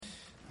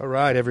All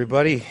right,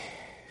 everybody.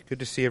 Good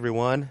to see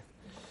everyone.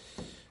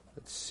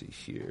 Let's see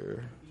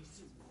here.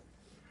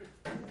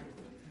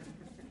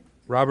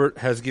 Robert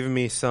has given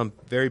me some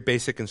very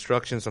basic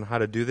instructions on how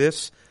to do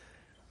this.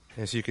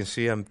 As you can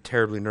see, I'm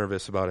terribly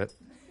nervous about it.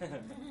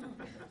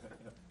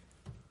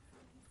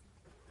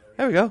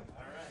 There we go.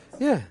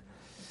 Yeah.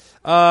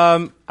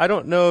 I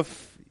don't know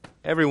if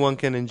everyone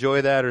can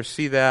enjoy that or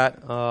see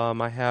that.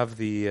 I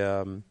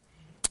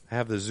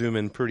have the zoom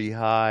in pretty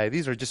high.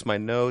 These are just my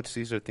notes.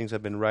 These are things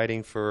I've been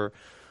writing for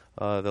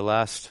the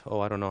last,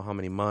 I don't know how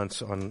many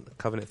months on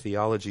covenant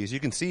theology. As you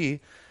can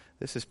see,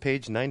 this is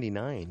page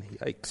 99.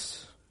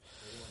 Yikes.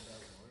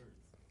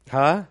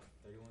 Huh?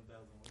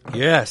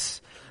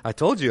 Yes. I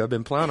told you, I've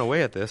been plowing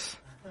away at this.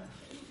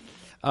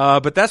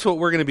 But that's what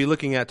we're going to be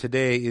looking at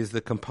today is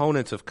the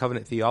components of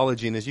covenant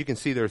theology. And as you can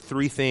see, there are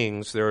three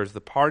things. There's the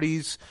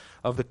parties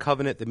of the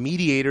covenant, the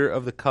mediator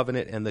of the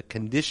covenant, and the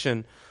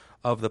condition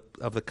of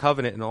the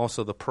covenant, and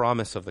also the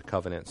promise of the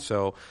covenant.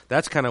 So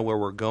that's kind of where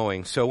we're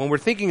going. So when we're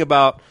thinking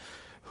about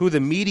who the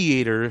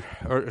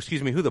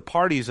who the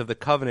parties of the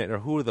covenant, or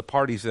who are the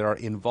parties that are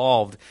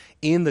involved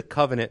in the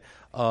covenant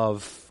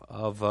of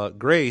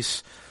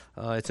grace,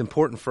 it's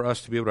important for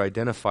us to be able to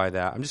identify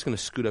that. I'm just going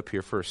to scoot up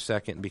here for a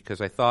second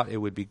because I thought it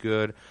would be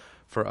good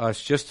for us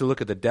just to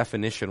look at the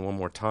definition one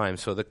more time.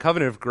 So the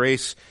covenant of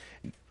grace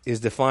is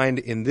defined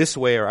in this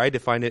way, or I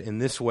defined it in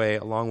this way,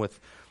 along with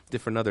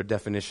different other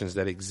definitions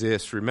that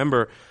exist.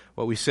 Remember,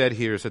 what we said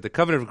here is that the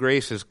covenant of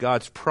grace is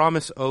God's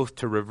promise oath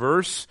to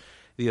reverse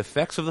the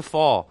effects of the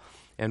fall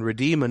and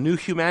redeem a new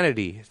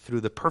humanity through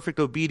the perfect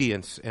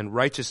obedience and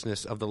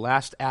righteousness of the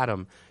last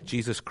Adam,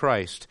 Jesus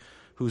Christ,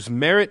 whose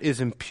merit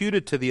is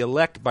imputed to the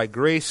elect by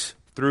grace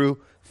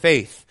through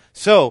faith.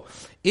 So,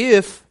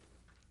 if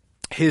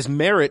his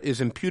merit is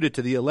imputed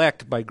to the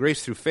elect by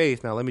grace through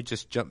faith, now let me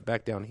just jump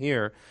back down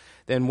here,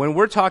 then when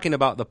we're talking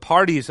about the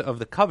parties of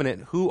the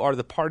covenant, who are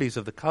the parties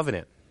of the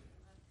covenant?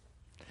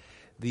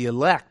 The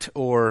elect,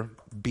 or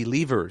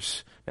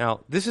believers. Now,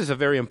 this is a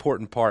very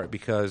important part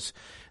because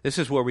this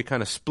is where we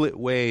kind of split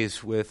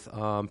ways with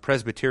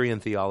Presbyterian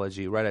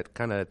theology right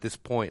at this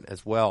point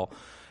as well.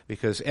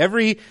 Because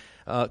every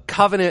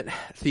covenant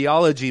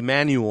theology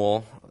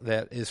manual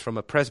that is from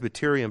a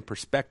Presbyterian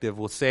perspective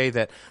will say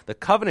that the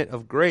covenant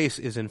of grace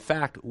is in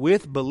fact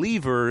with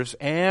believers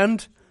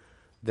and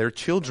their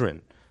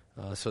children.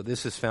 So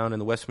this is found in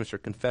the Westminster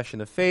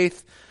Confession of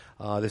Faith.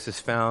 This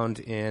is found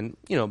in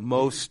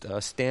most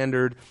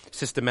standard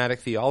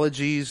systematic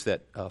theologies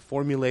that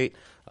formulate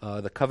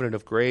the covenant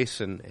of grace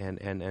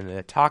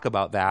and talk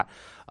about that.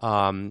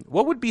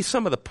 What would be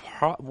some of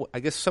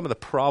the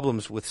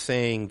problems with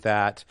saying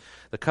that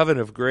the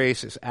covenant of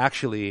grace is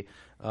actually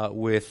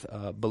with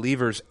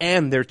believers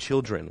and their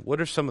children? What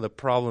are some of the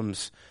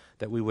problems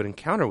that we would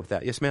encounter with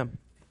that? Yes, ma'am.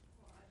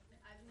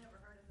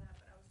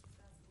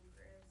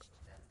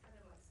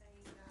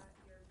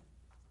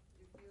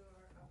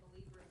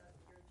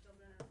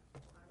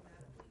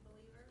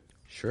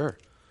 Sure.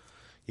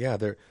 Yeah,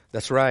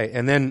 that's right.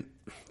 And then,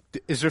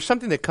 is there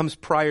something that comes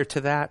prior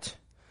to that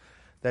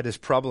is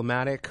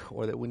problematic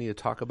or that we need to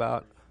talk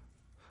about?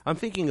 I'm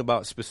thinking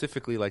about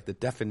specifically like the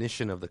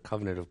definition of the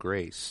covenant of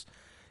grace.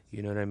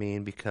 You know what I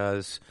mean?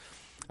 Because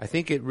I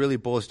think it really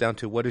boils down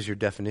to what is your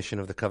definition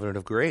of the covenant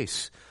of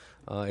grace.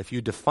 If you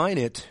define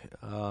it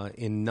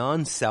in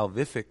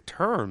non-salvific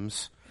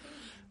terms,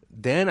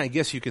 then I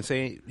guess you can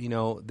say,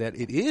 that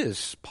it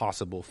is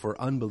possible for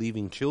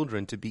unbelieving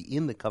children to be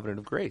in the covenant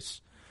of grace.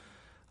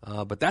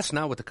 But that's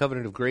not what the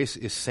covenant of grace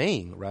is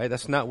saying, right?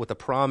 That's not what the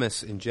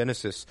promise in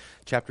Genesis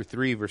chapter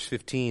 3, verse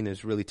 15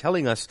 is really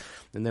telling us.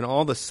 And then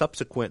all the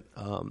subsequent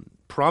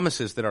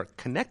promises that are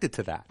connected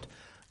to that.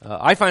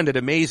 I find it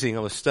amazing.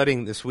 I was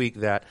studying this week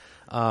that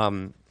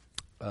I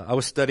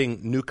was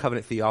studying New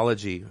Covenant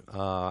theology.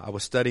 I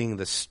was studying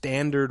the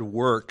standard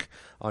work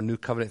on New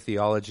Covenant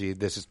theology.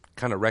 This is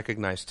kind of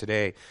recognized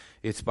today.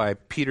 It's by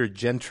Peter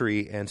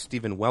Gentry and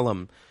Stephen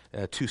Wellum,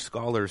 two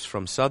scholars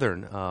from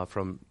Southern,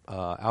 from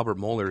Albert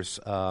Mohler's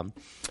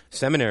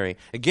seminary.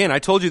 Again, I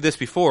told you this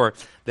before,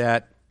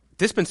 that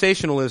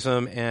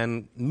dispensationalism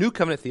and New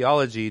Covenant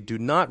theology do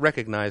not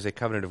recognize a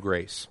covenant of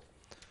grace.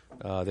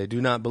 They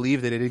do not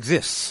believe that it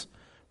exists,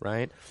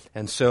 right?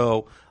 And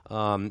so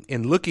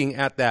in looking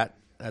at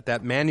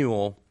that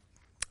manual,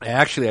 I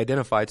actually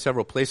identified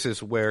several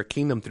places where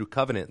Kingdom Through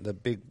Covenant, the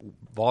big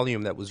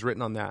volume that was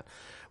written on that,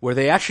 where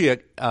they actually,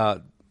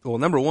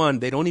 number one,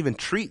 they don't even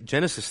treat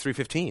Genesis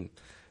 3:15.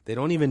 They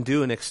don't even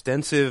do an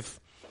extensive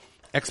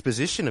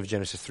exposition of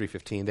Genesis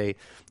 3:15.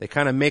 They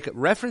kind of make a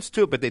reference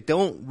to it, but they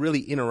don't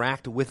really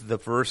interact with the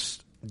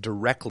verse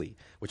directly,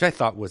 which I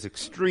thought was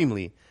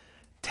extremely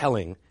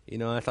telling.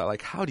 I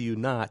thought, how do you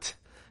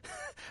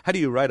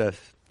write a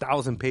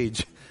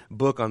 1,000-page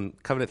book on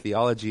covenant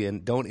theology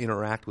and don't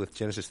interact with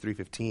Genesis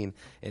 3:15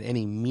 in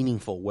any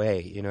meaningful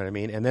way? You know what I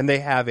mean? And then they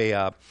have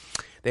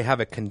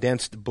a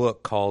condensed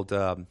book called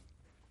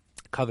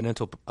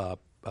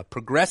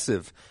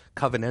Progressive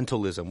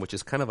Covenantalism, which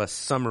is kind of a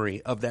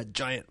summary of that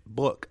giant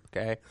book.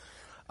 Okay,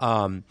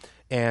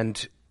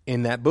 and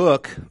in that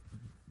book,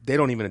 they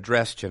don't even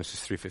address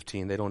Genesis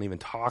 3:15. They don't even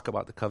talk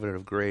about the covenant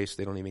of grace.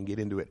 They don't even get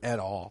into it at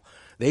all.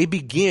 They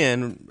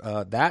begin,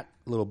 that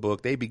little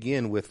book, they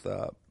begin with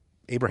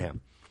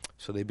Abraham.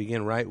 So they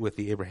begin right with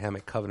the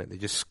Abrahamic covenant. They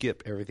just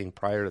skip everything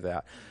prior to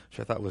that, which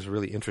I thought was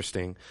really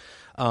interesting.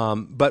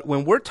 But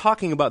when we're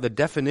talking about the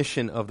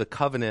definition of the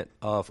covenant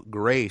of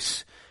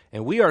grace,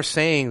 and we are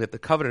saying that the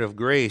covenant of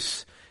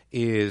grace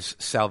is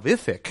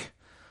salvific,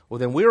 well,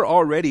 then we're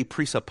already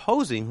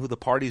presupposing who the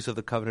parties of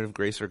the covenant of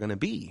grace are going to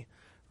be,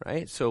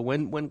 right? So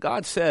when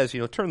God says,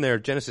 turn there,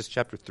 Genesis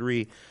chapter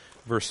 3,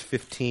 verse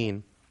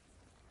 15.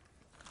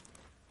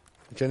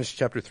 Genesis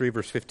chapter 3,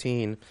 verse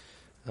 15.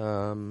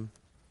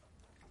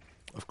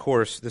 Of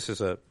course, this is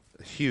a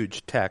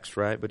huge text,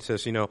 right? But it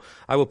says,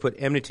 I will put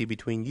enmity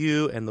between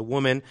you and the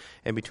woman,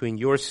 and between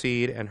your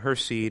seed and her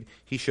seed.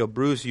 He shall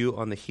bruise you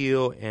on the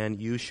heel,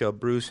 and you shall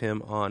bruise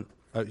him on.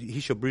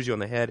 He shall bruise you on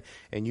the head,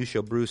 and you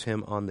shall bruise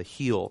him on the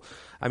heel.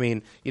 I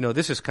mean,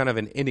 this is kind of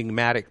an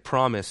enigmatic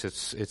promise.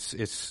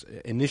 It's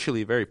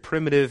initially very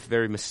primitive,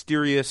 very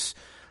mysterious.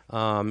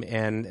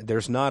 And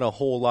there's not a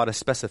whole lot of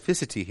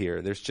specificity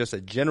here. There's just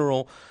a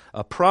general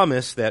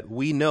promise that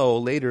we know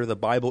later the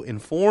Bible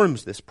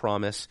informs this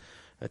promise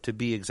to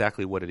be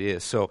exactly what it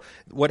is. So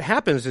what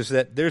happens is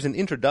that there's an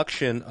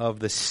introduction of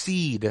the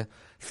seed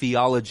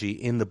theology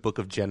in the book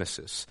of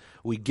Genesis.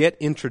 We get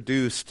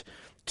introduced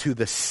to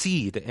the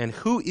seed. And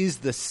who is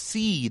the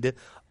seed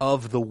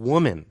of the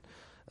woman?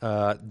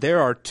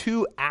 There are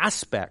two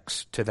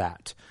aspects to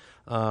that.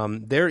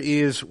 There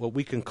is what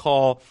we can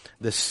call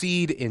the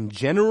seed in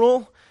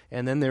general,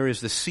 and then there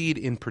is the seed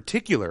in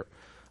particular.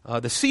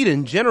 The seed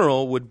in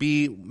general would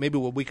be maybe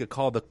what we could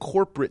call the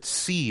corporate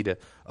seed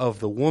of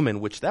the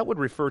woman, which that would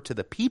refer to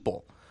the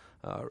people.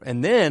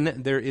 And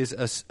then there is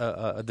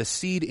the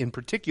seed in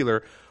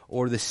particular,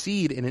 or the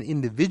seed in an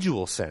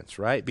individual sense,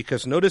 right?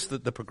 Because notice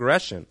that the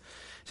progression.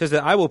 It says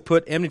that I will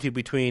put enmity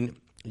between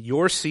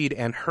your seed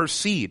and her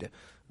seed.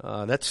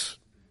 That's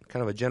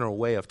kind of a general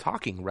way of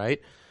talking,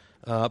 right?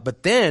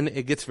 But then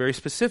it gets very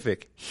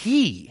specific.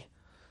 He.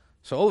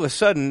 So all of a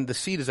sudden, the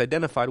seed is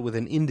identified with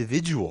an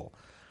individual.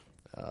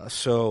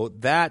 So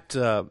that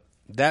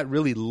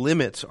really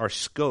limits our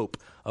scope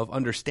of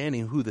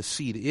understanding who the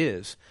seed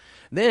is.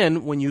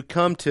 Then when you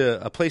come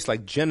to a place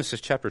like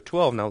Genesis chapter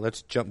 12, now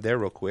let's jump there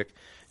real quick.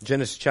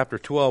 Genesis chapter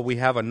 12, we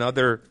have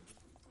another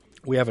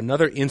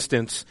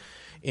instance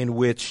in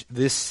which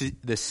the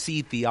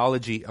seed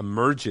theology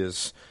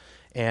emerges.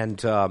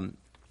 And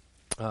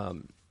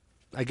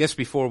I guess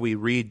before we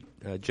read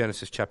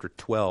Genesis chapter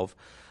 12,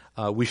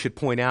 we should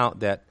point out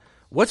that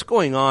what's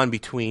going on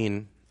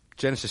between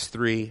Genesis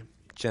 3,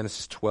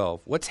 Genesis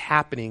 12, what's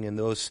happening in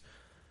those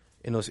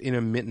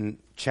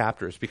intermittent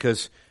chapters?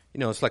 Because,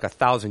 it's like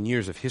 1,000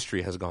 years of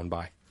history has gone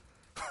by.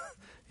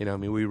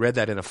 We read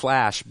that in a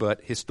flash, but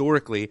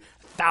historically,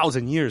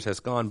 1,000 years has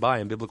gone by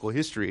in biblical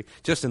history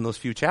just in those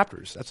few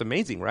chapters. That's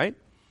amazing, right?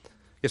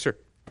 Yes, sir.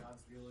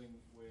 God's dealing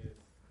with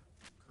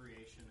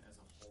creation as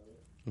a whole.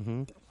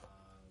 Mm-hmm.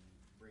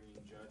 Bringing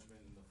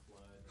judgment in the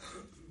flood,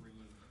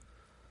 bringing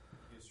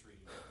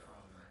history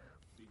from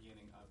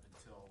beginning up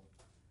until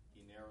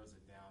he narrows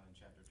it down in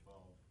chapter 12,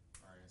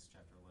 or I guess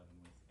chapter 11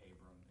 with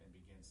Abram, and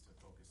begins to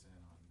focus in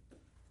on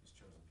his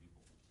chosen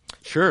people.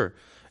 Sure.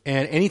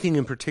 And anything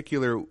in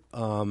particular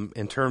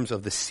in terms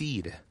of the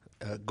seed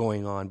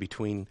going on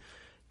between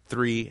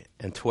 3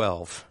 and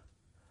 12?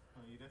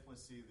 Well, you definitely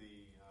see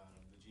the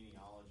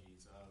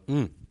genealogies of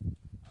mankind.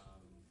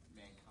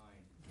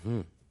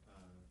 Mm-hmm.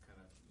 Kind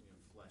of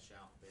flesh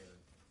out there.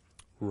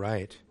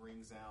 Right. It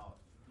brings out.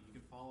 You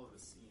can follow the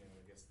seed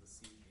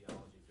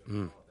theology. If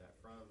you follow that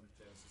from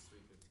Genesis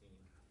 3:15,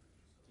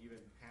 even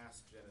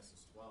past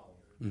Genesis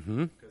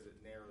 12, because it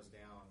narrows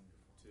down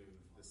to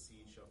the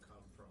seed shall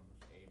come from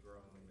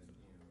Abram, and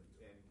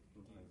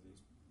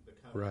the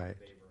covenant Right.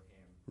 of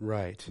Abraham.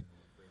 Right.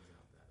 Brings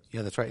out that.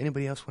 Yeah, that's right.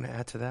 Anybody else want to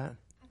add to that?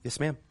 Yes,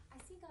 ma'am. I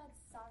see God's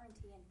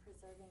sovereignty in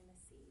preserving the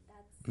seed.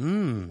 That's the big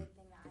thing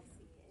that I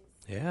see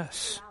is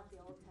Yes. throughout the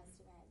Old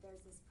Testament,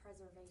 there's this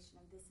preservation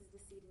of this is the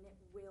seed and it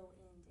will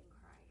end in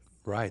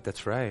Christ. Right,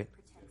 that's right. It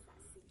protects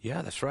that seed.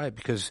 Yeah, that's right.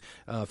 Because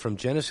from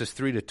Genesis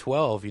 3 to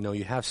 12,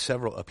 you have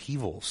several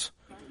upheavals,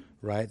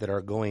 right, that are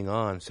going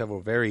on.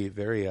 Several very,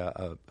 very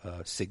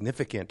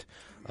significant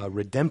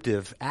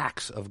redemptive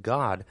acts of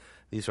God.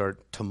 These are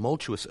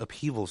tumultuous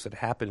upheavals that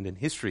happened in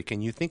history.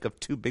 Can you think of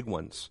two big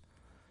ones?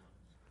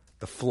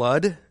 The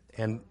flood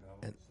and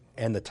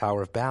the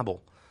Tower of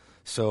Babel.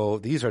 So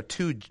these are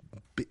two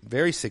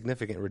very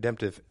significant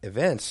redemptive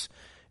events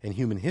in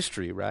human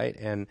history, right?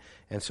 And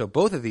so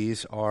both of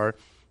these are,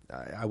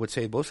 I would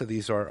say both of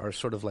these are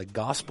sort of like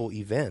gospel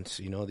events.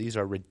 These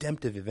are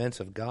redemptive events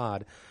of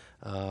God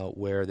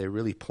where they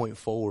really point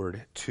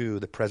forward to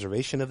the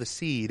preservation of the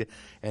seed,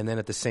 and then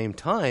at the same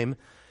time,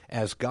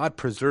 as God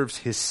preserves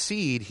his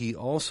seed, he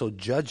also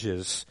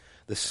judges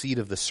the seed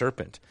of the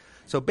serpent.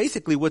 So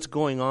basically what's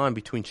going on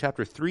between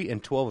chapter 3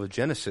 and 12 of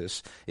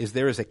Genesis is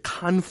there is a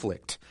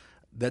conflict.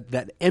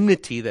 That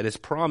enmity that is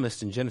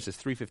promised in Genesis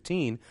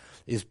 3:15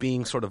 is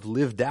being sort of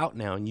lived out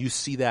now, and you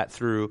see that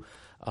through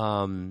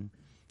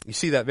You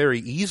see that very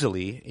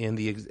easily in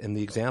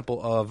the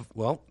example of,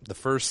 well, the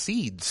first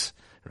seeds,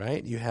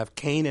 right? You have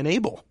Cain and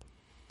Abel.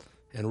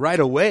 And right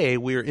away,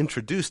 we are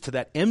introduced to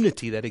that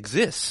enmity that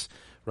exists,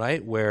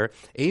 right? Where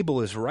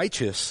Abel is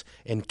righteous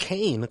and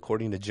Cain,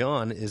 according to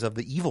John, is of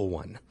the evil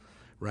one,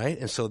 right?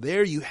 And so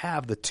there you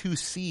have the two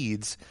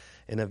seeds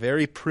in a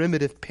very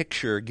primitive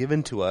picture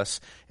given to us,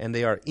 and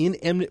they are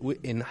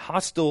in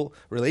hostile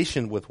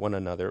relation with one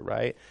another,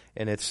 right?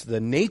 And it's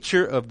the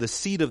nature of the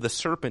seed of the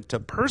serpent to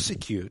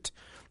persecute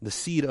the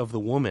seed of the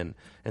woman.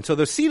 And so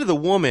the seed of the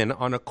woman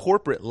on a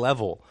corporate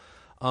level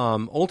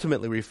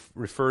ultimately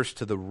refers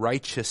to the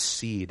righteous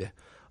seed,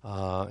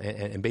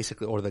 and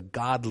basically, or the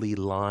godly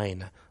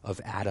line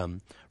of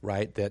Adam,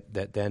 right?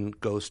 That then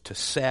goes to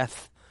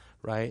Seth,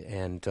 right?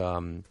 And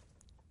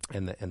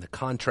the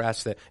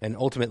contrast that, and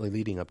ultimately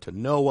leading up to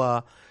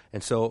Noah.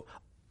 And so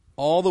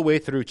all the way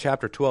through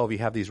chapter 12, you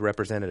have these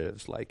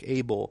representatives like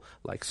Abel,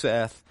 like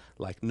Seth,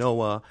 like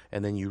Noah,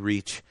 and then you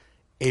reach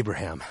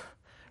Abraham,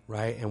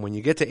 right? And when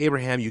you get to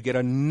Abraham, you get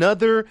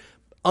another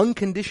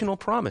unconditional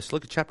promise.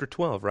 Look at chapter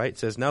 12, right? It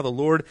says, "Now the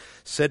Lord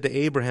said to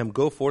Abraham,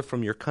 go forth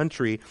from your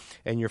country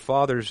and your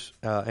fathers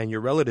and your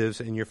relatives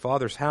and your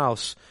father's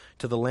house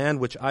to the land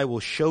which I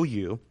will show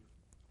you."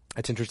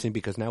 That's interesting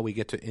because now we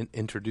get to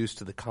introduce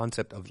to the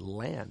concept of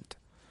land.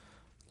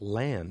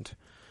 Land.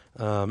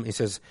 He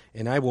says,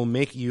 "And I will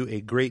make you a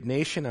great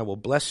nation. I will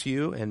bless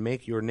you and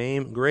make your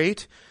name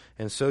great.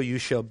 And so you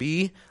shall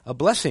be a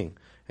blessing.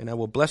 And I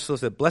will bless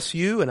those that bless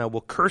you, and I will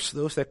curse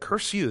those that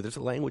curse you." There's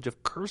a language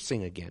of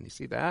cursing again. You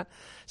see that?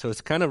 So it's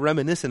kind of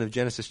reminiscent of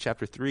Genesis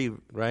chapter 3,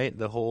 right?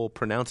 The whole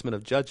pronouncement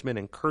of judgment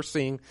and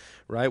cursing,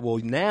 right? Well,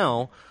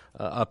 now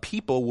a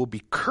people will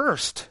be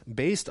cursed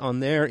based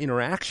on their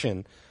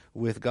interaction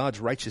with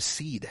God's righteous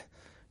seed.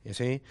 You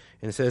see?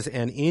 And it says,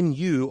 "And in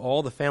you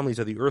all the families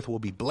of the earth will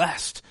be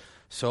blessed."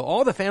 So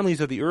all the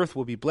families of the earth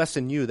will be blessed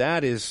in you.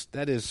 That is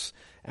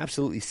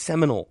absolutely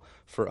seminal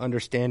for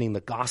understanding the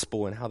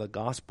gospel and how the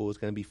gospel is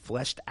going to be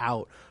fleshed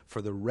out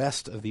for the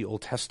rest of the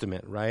Old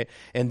Testament, right?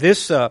 And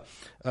this, let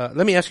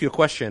me ask you a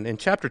question. In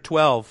chapter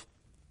 12,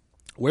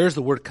 where's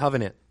the word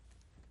covenant?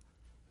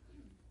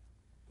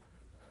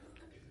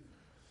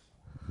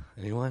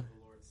 Anyone?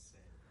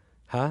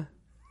 Huh?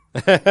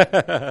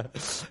 The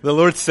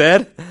Lord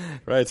said,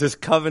 right? It's this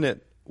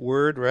covenant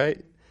word,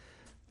 right?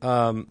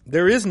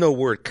 There is no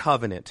word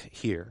covenant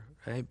here,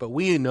 right? But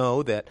we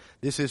know that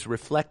this is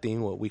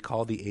reflecting what we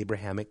call the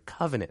Abrahamic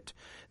covenant.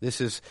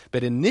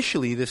 But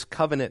initially this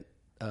covenant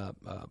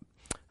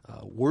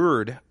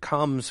word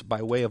comes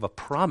by way of a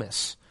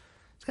promise.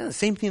 It's kind of the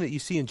same thing that you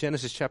see in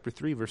Genesis chapter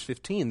 3, verse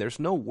 15. There's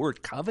no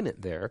word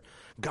covenant there.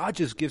 God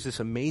just gives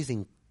this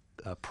amazing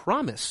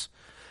promise.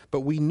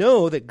 But we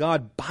know that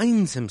God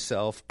binds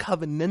himself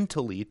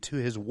covenantally to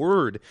his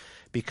word,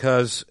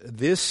 because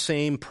this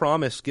same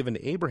promise given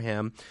to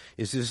Abraham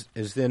is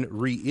then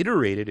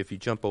reiterated. If you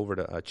jump over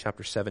to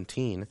chapter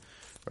 17,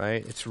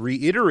 right? It's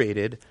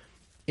reiterated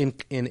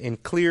in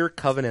clear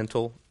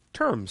covenantal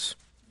terms,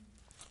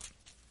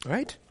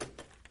 right?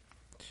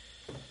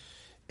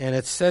 And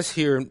it says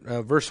here,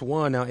 verse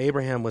 1, "Now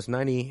Abraham was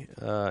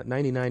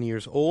 99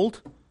 years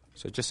old,"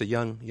 so just a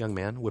young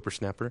man,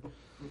 whippersnapper.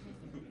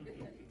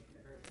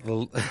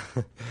 "The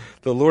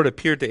Lord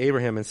appeared to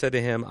Abraham and said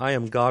to him, I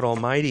am God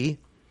Almighty.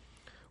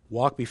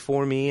 Walk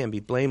before me and be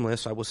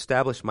blameless. I will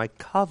establish my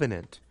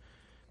covenant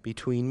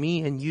between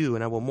me and you,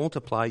 and I will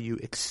multiply you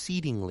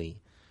exceedingly."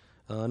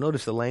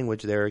 Notice the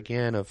language there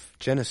again of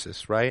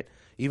Genesis, right?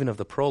 Even of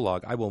the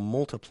prologue. I will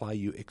multiply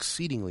you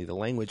exceedingly, the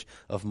language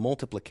of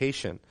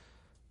multiplication.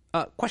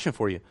 Question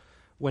for you.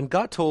 When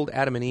God told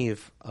Adam and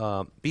Eve,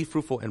 be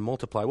fruitful and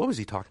multiply, what was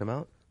he talking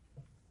about?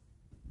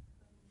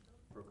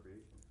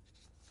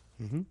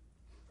 Mm-hmm.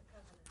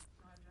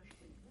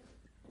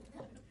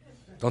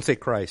 Don't say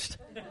Christ.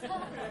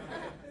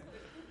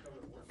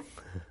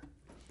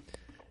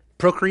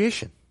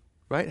 Procreation,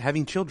 right?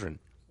 Having children.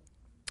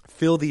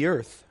 Fill the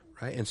earth,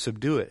 right? And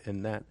subdue it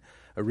in that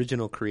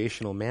original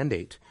creational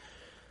mandate.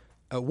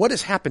 What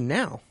has happened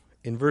now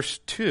in verse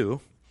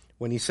 2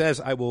 when he says,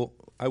 I will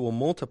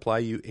multiply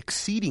you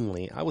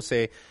exceedingly? I would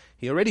say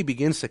he already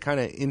begins to kind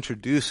of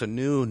introduce a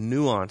new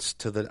nuance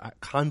to the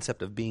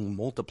concept of being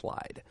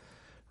multiplied.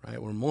 Right,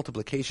 where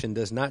multiplication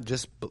does not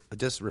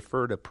just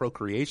refer to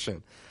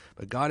procreation,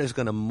 but God is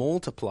going to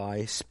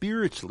multiply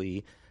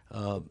spiritually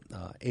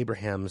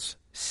Abraham's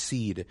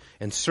seed.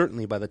 And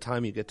certainly by the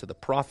time you get to the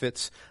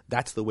prophets,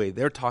 that's the way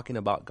they're talking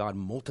about God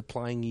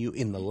multiplying you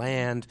in the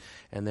land.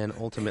 And then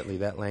ultimately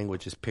that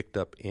language is picked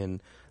up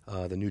in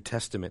the New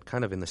Testament,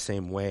 kind of in the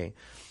same way.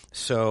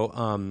 So,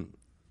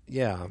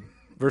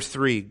 verse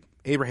 3,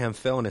 Abraham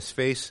fell on his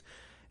face,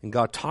 and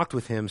God talked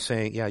with him,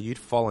 saying, yeah, you'd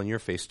fall on your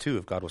face too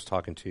if God was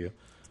talking to you.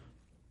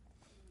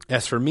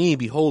 "As for me,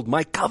 behold,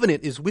 my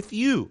covenant is with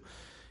you,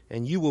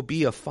 and you will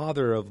be a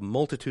father of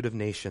multitude of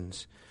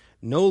nations.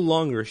 No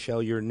longer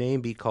shall your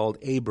name be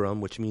called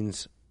Abram," which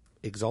means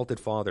exalted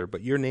father,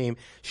 "but your name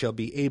shall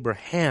be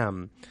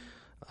Abraham,"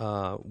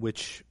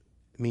 which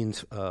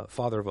means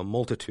father of a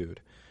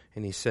multitude.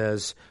 And he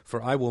says,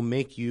 "For I will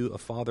make you a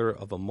father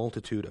of a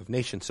multitude of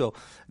nations." So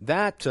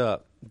that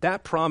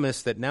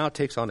promise that now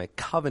takes on a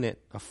covenant,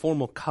 a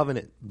formal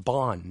covenant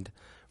bond,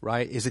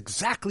 right, is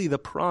exactly the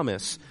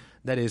promise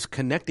that is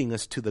connecting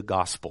us to the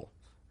gospel,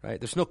 right?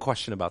 There's no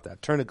question about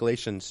that. Turn to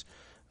Galatians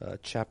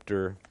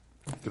chapter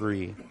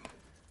 3.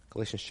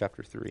 Galatians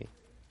chapter 3.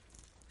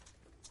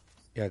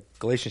 Yeah,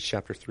 Galatians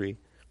chapter 3.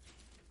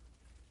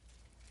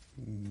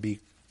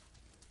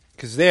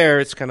 Because there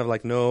it's kind of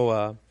like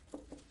no...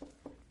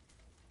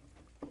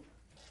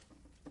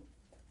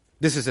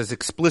 this is as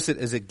explicit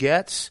as it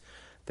gets,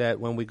 that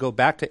when we go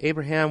back to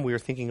Abraham, we are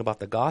thinking about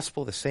the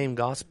gospel, the same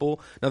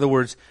gospel. In other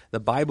words, the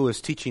Bible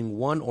is teaching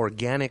one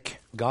organic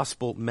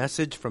gospel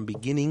message from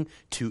beginning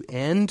to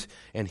end,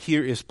 and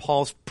here is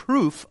Paul's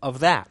proof of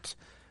that,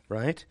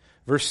 right?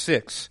 Verse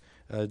 6,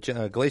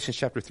 Galatians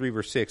chapter 3,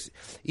 verse 6.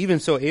 "Even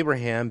so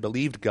Abraham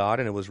believed God,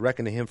 and it was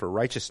reckoned to him for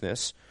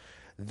righteousness.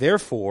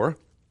 Therefore,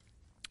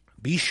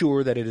 be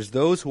sure that it is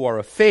those who are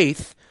of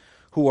faith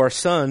who are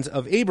sons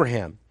of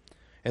Abraham.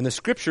 And the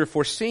Scripture,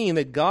 foreseeing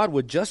that God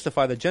would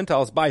justify the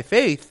Gentiles by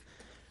faith,"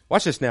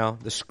 watch this now,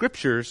 "the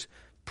Scriptures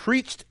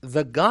preached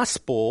the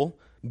gospel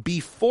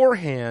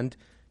beforehand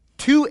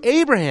to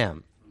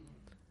Abraham,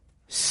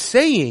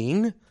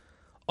 saying,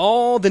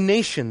 all the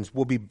nations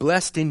will be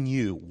blessed in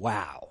you."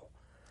 Wow.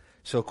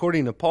 So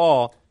according to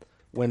Paul,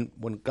 when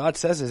God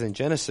says this in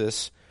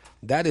Genesis,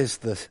 that is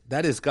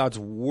God's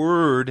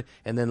word,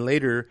 and then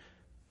later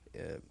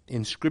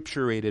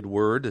inscripturated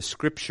word, the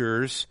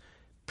Scriptures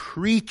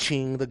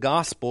preaching the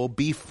gospel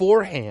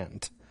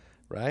beforehand,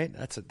 right?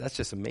 That's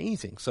just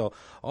amazing. So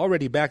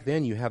already back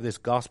then you have this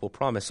gospel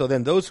promise. So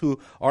then those who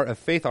are of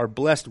faith are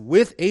blessed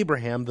with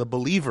Abraham, the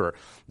believer.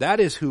 That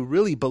is who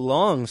really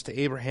belongs to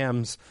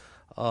Abraham's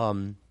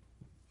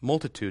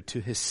multitude,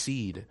 to his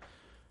seed.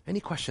 Any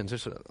questions?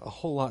 There's a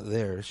whole lot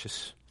there.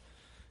 It's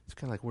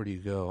kind of like, where do you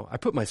go? I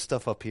put my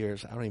stuff up here,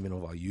 so I don't even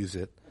know if I'll use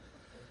it.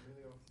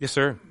 Yes,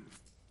 sir. I'm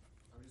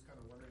just kind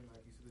of wondering,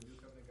 like, you said the New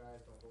Covenant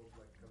guys don't hold,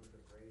 like, covenant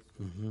of grace.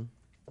 Mm-hmm.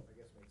 I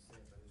guess makes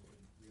sense. I just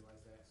didn't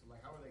realize that. So,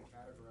 like, how are they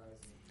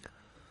categorizing New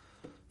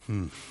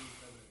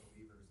Covenant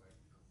believers?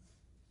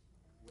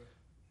 Like,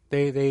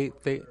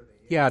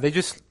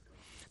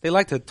 They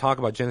like to talk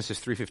about Genesis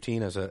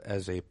 3:15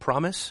 as a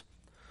promise.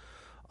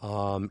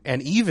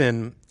 And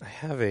even, I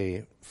have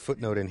a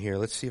footnote in here.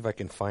 Let's see if I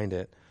can find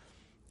it.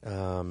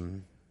 I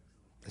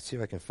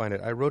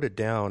wrote it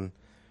down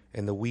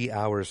in the wee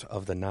hours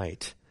of the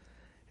night.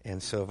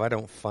 And so if I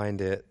don't find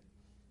it,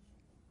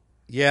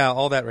 yeah,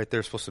 all that right there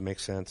is supposed to make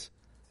sense.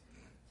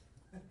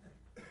 I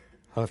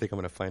don't think I'm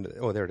going to find it.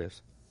 Oh, there it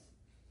is.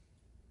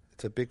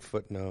 It's a big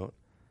footnote.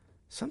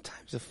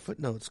 Sometimes the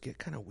footnotes get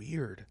kind of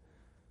weird.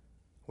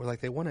 Where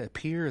like they want to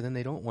appear and then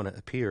they don't want to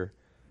appear.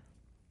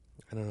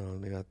 I don't know.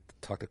 Maybe I'll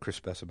talk to Chris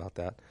Bess about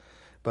that.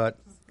 But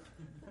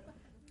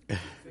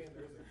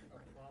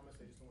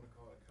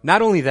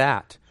not only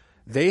that,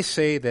 they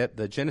say that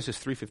the Genesis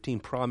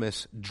 3:15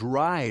 promise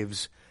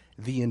drives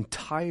the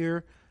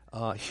entire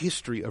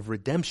history of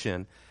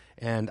redemption.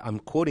 And I'm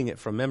quoting it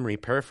from memory,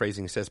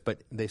 paraphrasing. It says,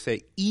 but they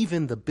say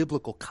even the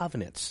biblical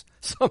covenants.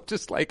 So I'm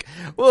just like,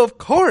 well, of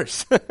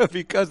course,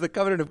 because the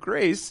covenant of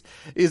grace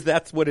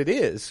that's what it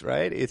is,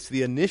 right? It's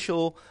the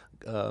initial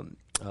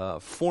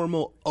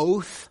formal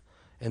oath.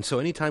 And so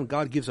anytime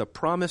God gives a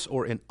promise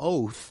or an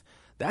oath,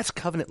 that's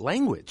covenant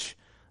language.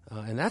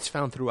 And that's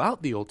found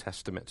throughout the Old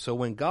Testament. So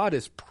when God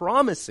is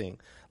promising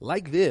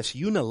like this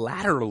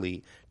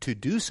unilaterally to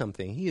do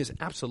something, he is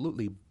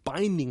absolutely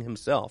binding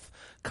himself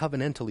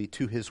covenantally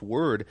to his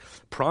word,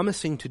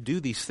 promising to do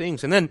these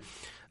things. And then,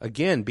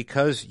 again,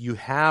 because you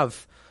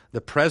have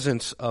the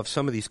presence of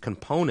some of these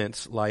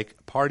components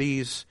like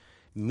parties,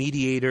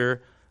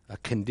 mediator, a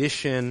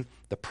condition,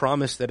 the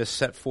promise that is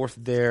set forth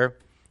there.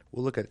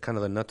 We'll look at kind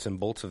of the nuts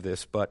and bolts of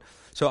this. But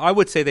so I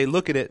would say they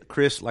look at it,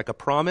 Chris, like a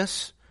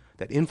promise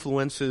that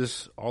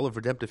influences all of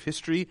redemptive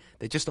history.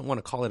 They just don't want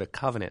to call it a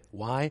covenant.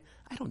 Why?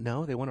 I don't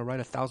know. They want to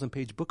write a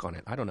 1,000-page book on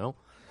it. I don't know.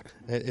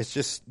 It's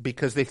just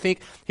because they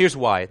think, here's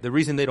why. The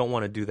reason they don't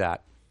want to do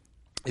that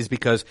is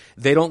because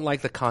they don't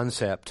like the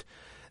concept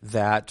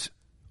that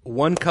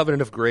one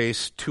covenant of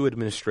grace, two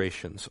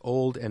administrations,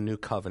 old and new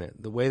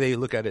covenant. The way they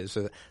look at it is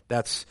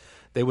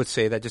they would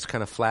say that just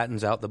kind of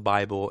flattens out the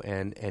Bible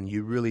and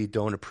you really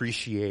don't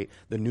appreciate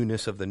the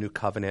newness of the new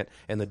covenant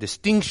and the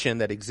distinction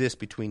that exists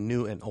between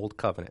new and old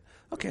covenant.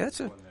 Okay, that's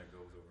a...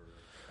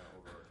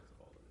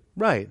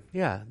 Right,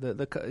 yeah.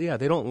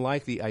 They don't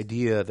like the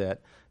idea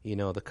that,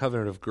 the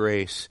covenant of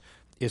grace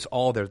is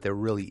all there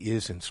really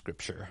is in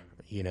Scripture.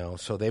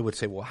 So they would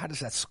say, well, how does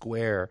that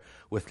square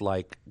with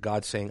like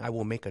God saying, I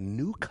will make a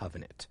new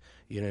covenant?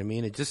 You know what I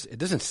mean? It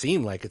doesn't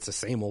seem like it's the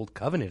same old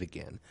covenant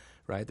again,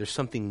 right? There's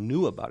something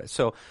new about it.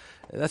 So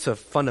that's a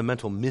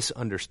fundamental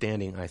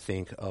misunderstanding, I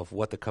think, of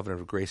what the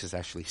covenant of grace is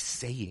actually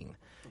saying,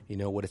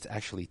 what it's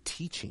actually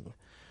teaching.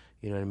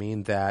 You know what I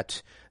mean?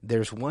 That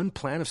there's one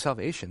plan of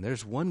salvation.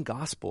 There's one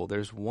gospel.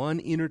 There's one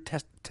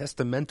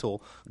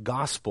intertestamental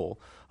gospel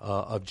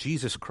of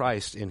Jesus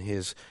Christ in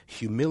his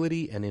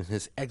humility and in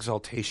his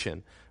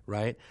exaltation,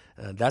 right?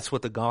 That's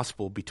what the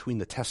gospel between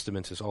the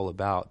testaments is all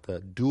about, the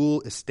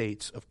dual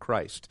estates of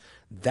Christ.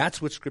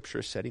 That's what Scripture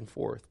is setting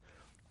forth.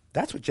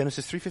 That's what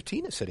Genesis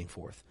 3:15 is setting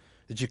forth.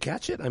 Did you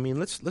catch it? I mean,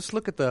 let's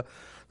look at the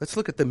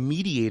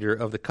mediator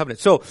of the covenant.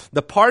 So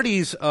the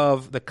parties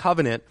of the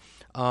covenant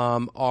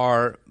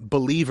are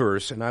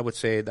believers, and I would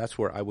say that's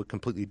where I would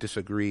completely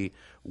disagree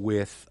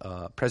with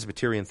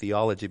Presbyterian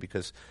theology,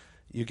 because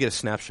you get a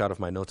snapshot of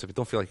my notes if you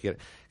don't feel like you get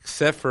it.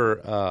 Except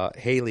for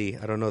Haley,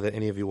 I don't know that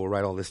any of you will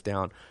write all this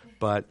down,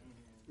 but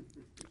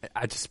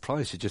I just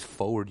probably should just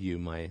forward you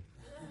my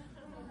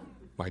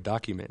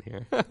document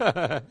here.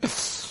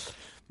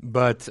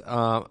 But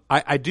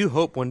I do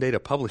hope one day to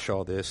publish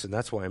all this, and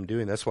that's why I'm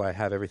doing. That's why I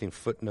have everything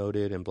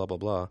footnoted and blah blah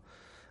blah.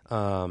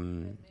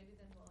 Maybe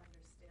then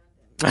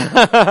we'll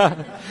understand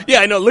it.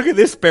 Yeah, I know. Look at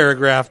this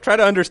paragraph. Try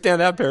to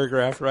understand that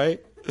paragraph,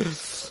 right?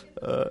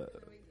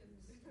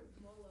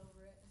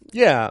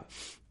 Yeah,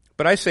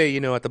 but I say,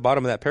 at the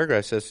bottom of that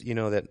paragraph it says,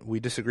 that we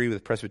disagree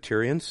with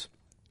Presbyterians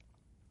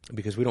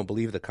because we don't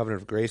believe the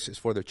covenant of grace is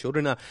for their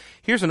children. Now,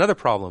 here's another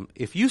problem.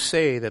 If you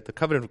say that the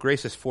covenant of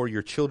grace is for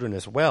your children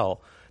as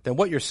well, then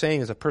what you're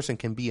saying is a person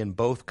can be in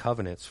both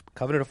covenants,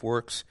 covenant of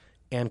works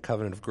and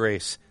covenant of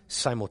grace,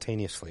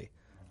 simultaneously.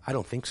 I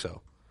don't think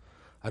so.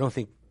 I don't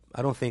think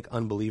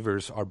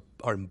unbelievers are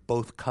in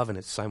both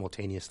covenants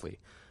simultaneously.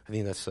 I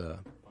think that's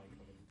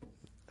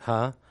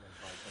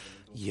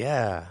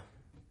Yeah,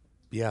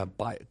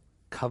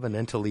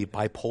 covenantally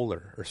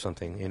bipolar or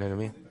something. You know what I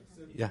mean?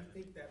 So do Yeah. you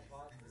think that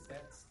does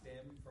that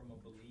stem from a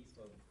belief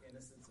of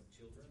innocence of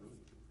children?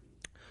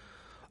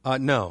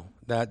 No,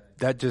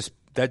 that just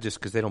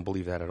because they don't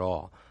believe that at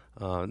all.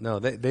 No,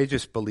 they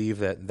just believe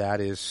that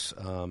is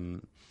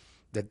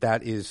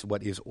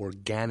what is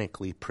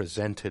organically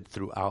presented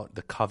throughout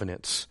the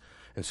covenants,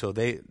 and so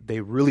they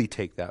really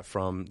take that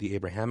from the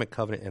Abrahamic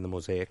covenant and the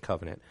Mosaic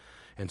covenant.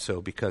 And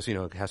so because,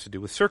 it has to do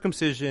with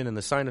circumcision and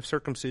the sign of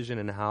circumcision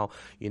and how,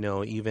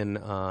 even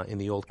in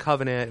the Old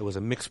Covenant, it was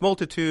a mixed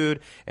multitude.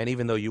 And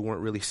even though you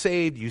weren't really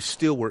saved, you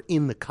still were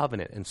in the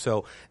covenant. And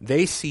so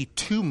they see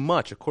too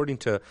much, according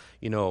to,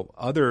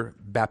 other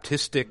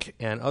Baptistic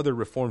and other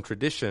Reformed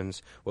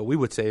traditions, what we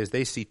would say is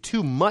they see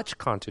too much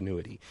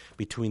continuity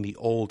between the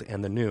old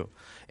and the new.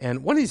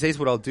 And one of these days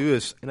what I'll do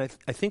is, and I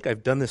think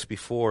I've done this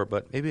before,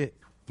 but maybe it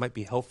might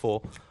be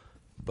helpful,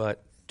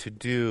 but to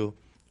do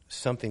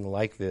something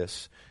like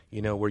this,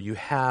 where you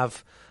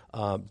have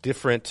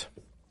different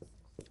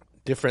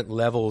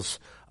levels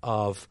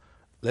of,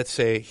 let's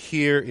say,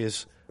 here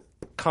is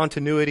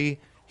continuity,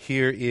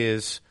 here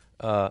is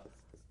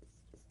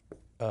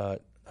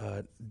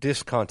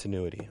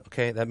discontinuity.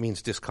 Okay, that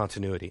means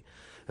discontinuity.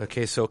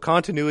 Okay, so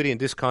continuity and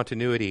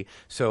discontinuity.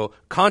 So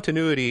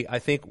continuity, I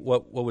think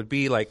what would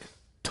be like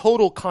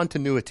total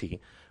continuity,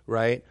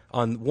 right?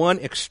 On one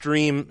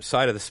extreme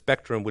side of the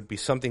spectrum would be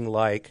something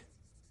like,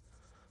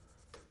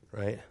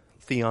 right?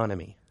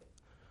 Theonomy,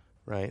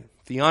 right?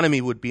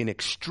 Theonomy would be an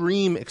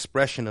extreme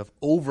expression of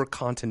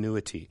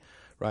over-continuity,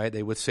 right?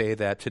 They would say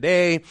that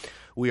today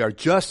we are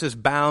just as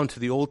bound to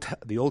the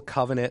old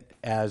covenant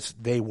as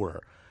they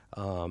were.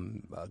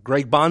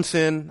 Greg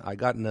Bonson, I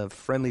got in a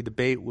friendly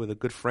debate with a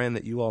good friend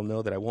that you all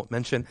know that I won't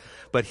mention,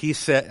 but he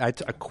said, I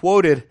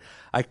quoted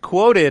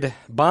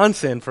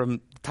Bonson from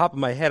the top of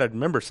my head. I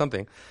remember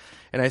something.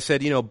 And I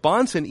said,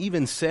 Bonson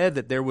even said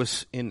that there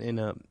was in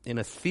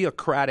a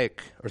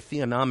theocratic or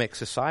theonomic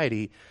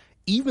society,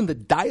 even the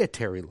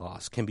dietary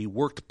laws can be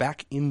worked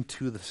back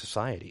into the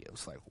society. It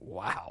was like,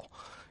 wow,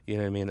 you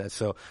know what I mean?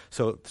 So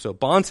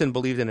Bonson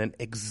believed in an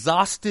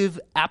exhaustive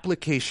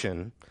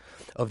application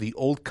of the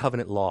Old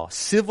Covenant law,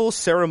 civil,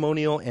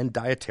 ceremonial, and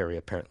dietary,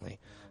 apparently.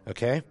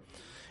 Okay,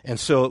 and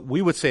so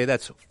we would say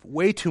that's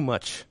way too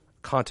much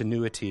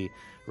continuity.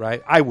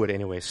 Right? I would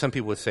anyway. Some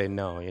people would say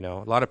no.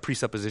 A lot of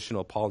presuppositional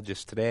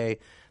apologists today,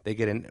 they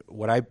get in.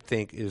 What I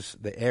think is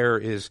the error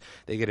is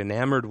they get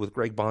enamored with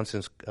Greg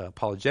Bonson's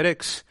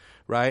apologetics,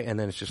 right? And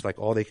then it's just like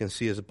all they can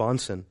see is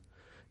Bonson.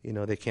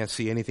 They can't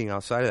see anything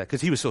outside of that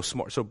because he was so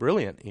smart, so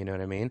brilliant. You know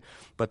what I mean?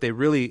 But they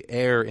really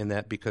err in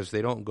that because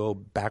they don't go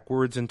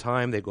backwards in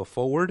time; they go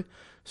forward.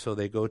 So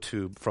they go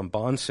from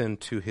Bonson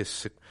to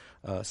his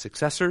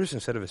successors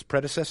instead of his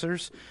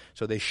predecessors.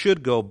 So they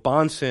should go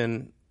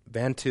Bonson,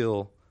 Van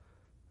Til,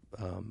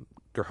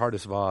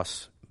 Gerhardus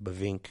Voss,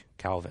 Bavinck,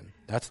 Calvin.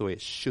 That's the way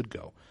it should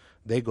go.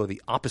 They go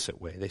the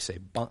opposite way.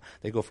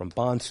 They go from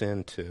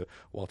Bonson to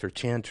Walter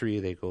Chantry.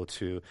 They go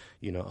to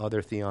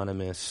other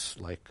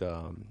theonomists like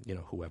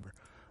whoever.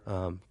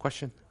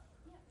 Question?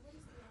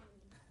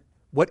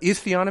 What is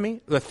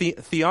theonomy?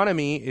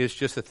 Theonomy is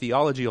just a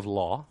theology of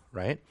law,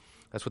 right?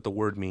 That's what the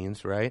word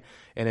means, right?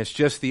 And it's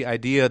just the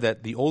idea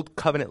that the Old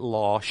Covenant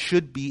law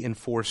should be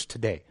enforced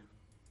today,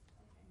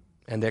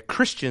 and that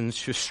Christians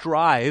should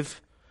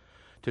strive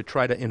to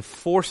try to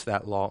enforce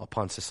that law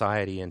upon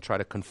society and try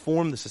to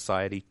conform the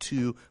society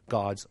to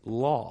God's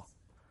law.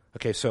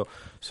 Okay, so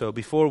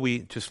before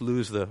we just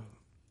lose the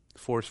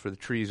forest for the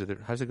trees,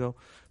 how's it go?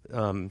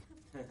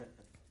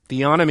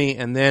 Theonomy,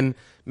 and then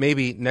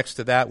maybe next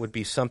to that would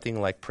be something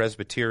like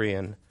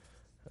Presbyterian,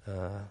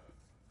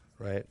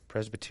 right?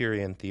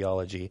 Presbyterian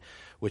theology,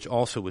 which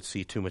also would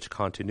see too much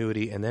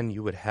continuity. And then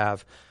you would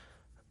have,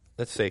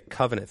 let's say,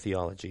 covenant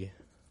theology.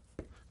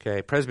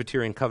 Okay,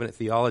 Presbyterian covenant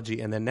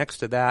theology. And then next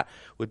to that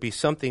would be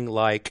something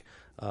like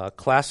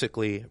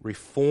classically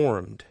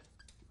Reformed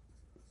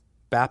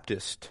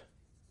Baptist,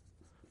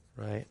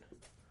 right?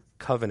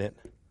 Covenant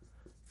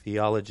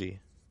theology.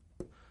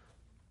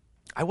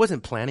 I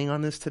wasn't planning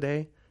on this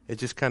today. It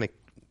just kind of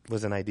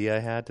was an idea I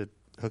had to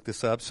hook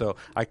this up. So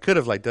I could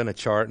have done a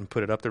chart and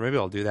put it up there. Maybe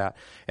I'll do that.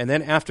 And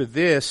then after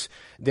this,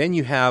 then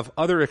you have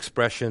other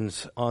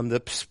expressions on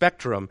the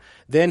spectrum.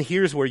 Then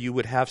here's where you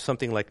would have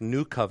something like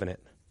New Covenant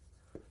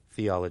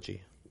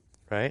theology,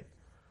 right?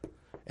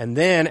 And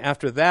then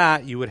after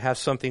that, you would have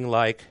something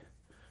like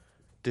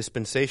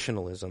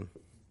dispensationalism,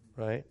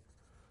 right?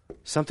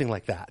 Something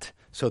like that.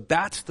 So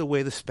that's the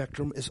way the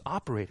spectrum is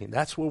operating.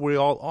 That's where we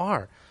all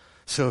are.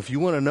 So if you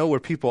want to know where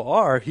people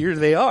are, here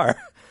they are.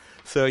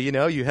 So,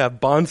 you have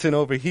Bonson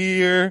over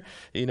here,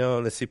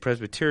 let's see,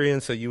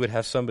 Presbyterian. So you would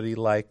have somebody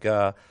like,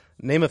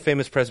 name a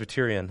famous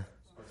Presbyterian.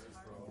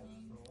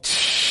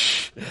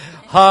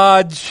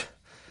 Hodge,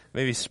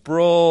 maybe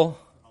Sproul.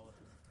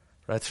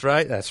 That's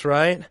right.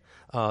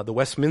 The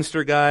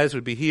Westminster guys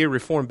would be here.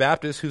 Reformed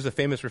Baptist. Who's a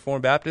famous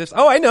Reformed Baptist?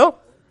 Oh, I know.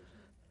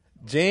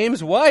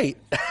 James White.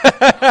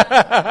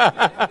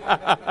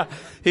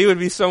 He would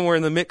be somewhere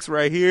in the mix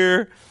right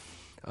here.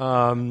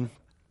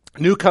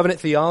 New Covenant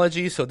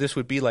theology, so this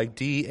would be like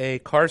D.A.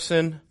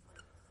 Carson,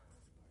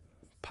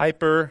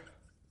 Piper,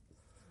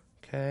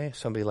 okay,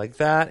 somebody like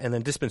that. And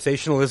then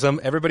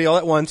dispensationalism, everybody all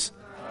at once.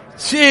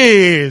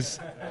 Jeez!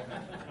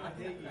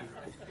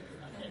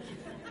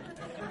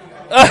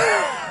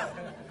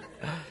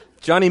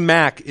 Johnny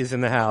Mack is in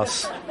the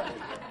house. You're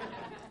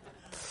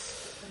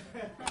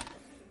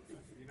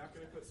not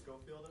going to put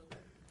Schofield up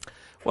there?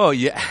 Well,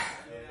 yeah.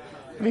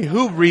 I mean,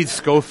 who reads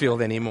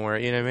Schofield anymore,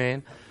 you know what I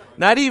mean?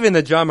 Not even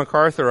the John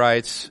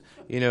MacArthurites,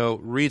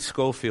 read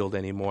Schofield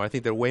anymore. I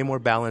think they're way more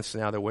balanced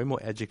now. They're way more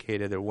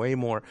educated. They're way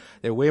more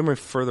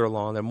further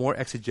along. They're more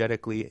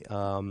exegetically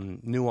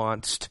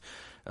nuanced.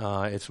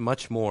 It's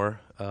much more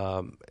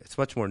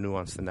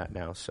nuanced than that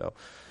now. So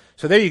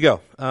there you go.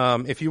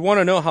 If you want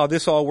to know how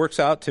this all works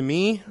out to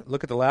me,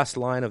 look at the last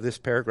line of this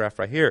paragraph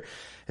right here.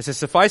 It says,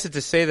 suffice it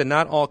to say that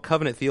not all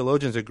covenant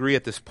theologians agree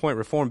at this point.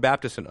 Reformed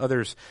Baptists and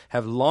others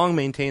have long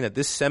maintained that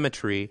this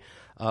symmetry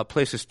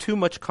places too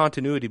much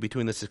continuity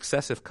between the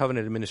successive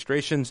covenant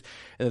administrations,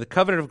 and the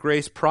covenant of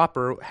grace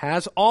proper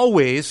has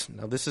always,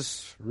 now this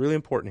is really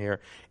important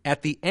here,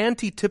 at the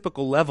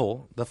antitypical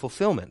level, the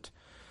fulfillment,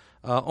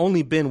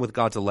 only been with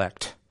God's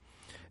elect.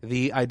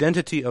 The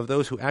identity of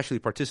those who actually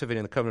participate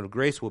in the covenant of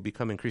grace will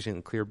become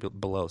increasingly clear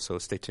below, so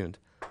stay tuned.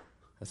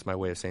 That's my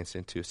way of saying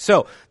stay tuned.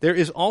 So there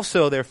is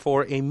also,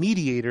 therefore, a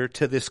mediator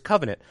to this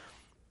covenant.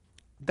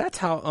 That's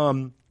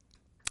how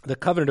the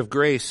covenant of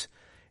grace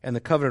and the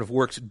covenant of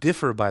works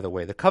differ, by the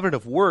way. The covenant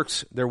of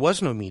works, there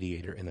was no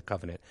mediator in the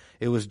covenant.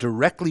 It was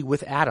directly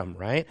with Adam,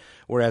 right?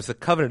 Whereas the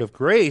covenant of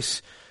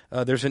grace,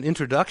 there's an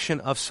introduction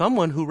of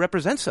someone who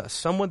represents us,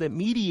 someone that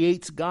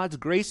mediates God's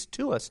grace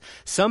to us,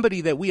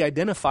 somebody that we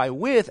identify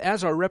with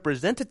as our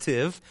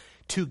representative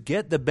to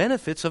get the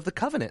benefits of the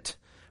covenant,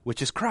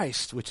 which is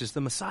Christ, which is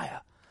the Messiah.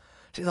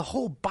 See, the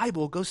whole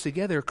Bible goes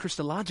together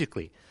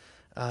Christologically.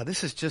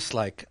 This is just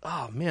like,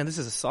 oh man, this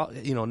is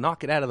a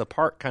knock it out of the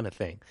park kind of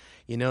thing.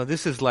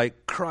 This is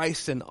like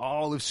Christ and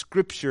all of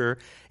Scripture,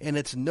 and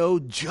it's no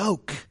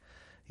joke.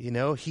 He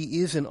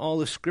is in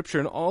all of Scripture,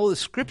 and all of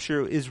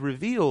Scripture is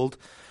revealed,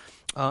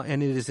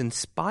 and it is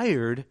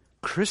inspired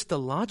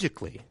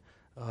Christologically.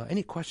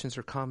 Any questions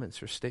or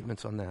comments or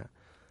statements on that?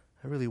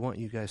 I really want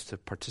you guys to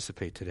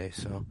participate today.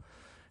 So,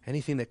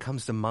 anything that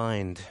comes to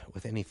mind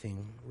with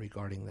anything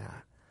regarding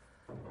that?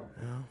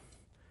 No?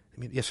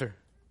 Yes, sir.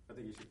 I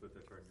think you should put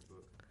that chart in your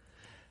book.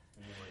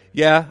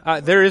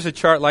 Yeah, there is a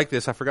chart like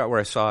this. I forgot where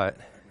I saw it.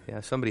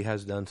 Yeah, somebody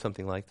has done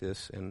something like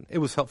this, and it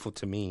was helpful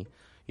to me.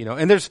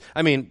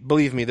 And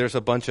believe me, there's a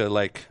bunch of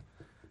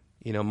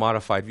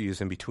modified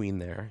views in between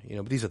there.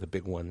 But these are the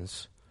big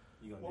ones.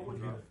 What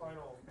would be the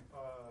final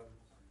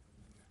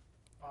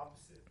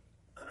opposite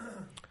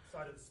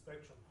side of the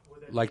spectrum?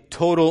 Would that Like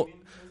be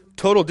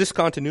total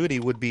discontinuity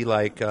would be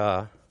like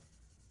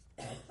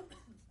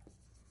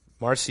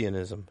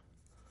Marcionism,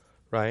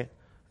 right?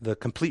 The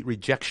complete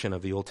rejection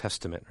of the Old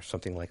Testament or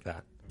something like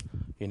that.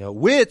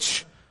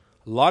 Which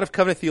a lot of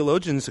covenant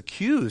theologians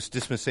accuse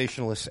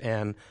dispensationalists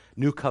and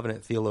New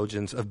Covenant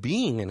theologians of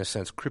being, in a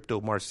sense,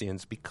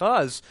 crypto-Marcions,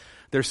 because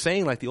they're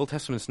saying like the Old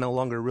Testament is no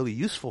longer really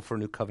useful for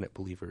New Covenant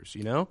believers,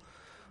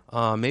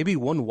 Maybe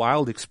one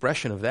wild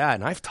expression of that,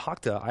 and I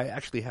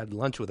actually had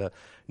lunch with a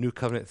New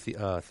Covenant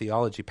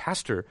theology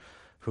pastor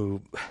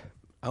who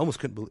I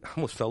almost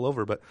fell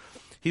over, but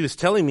he was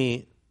telling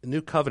me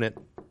New Covenant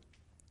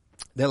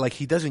that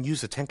he doesn't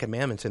use the Ten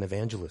Commandments in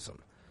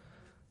evangelism,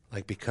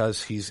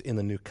 because he's in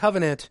the New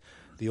Covenant,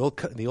 the old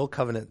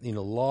covenant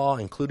law,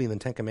 including the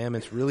Ten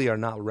Commandments, really are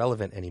not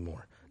relevant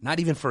anymore, not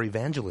even for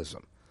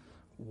evangelism.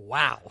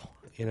 Wow,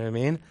 you know what I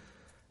mean?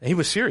 And he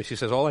was serious. He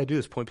says, all I do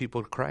is point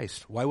people to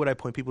Christ. Why would I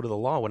point people to the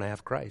law when I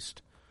have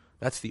Christ?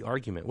 That's the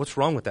argument. What's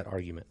wrong with that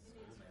argument?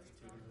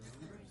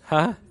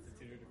 Huh?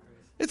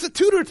 It's a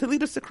tutor to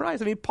lead us to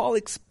Christ. I mean, Paul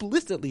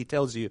explicitly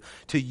tells you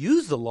to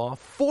use the law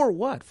for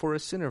what? For a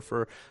sinner,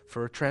 for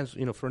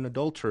an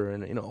adulterer,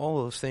 and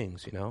all those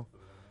things.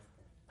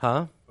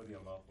 Huh?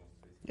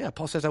 Yeah,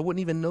 Paul says I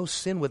wouldn't even know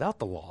sin without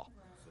the law.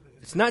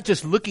 It's not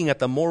just looking at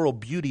the moral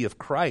beauty of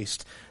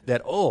Christ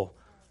that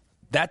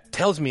that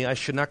tells me I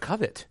should not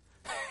covet.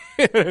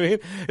 You know what I mean?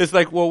 It's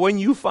like, well, when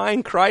you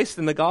find Christ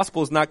in the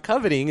gospel is not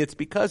coveting, it's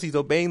because he's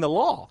obeying the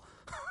law.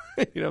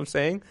 You know what I'm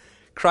saying?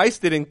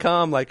 Christ didn't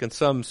come like in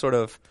some sort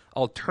of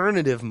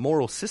alternative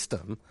moral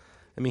system.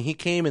 I mean, he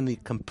came in the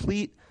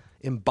complete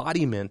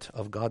embodiment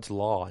of God's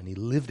law, and he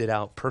lived it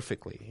out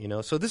perfectly.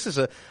 So this is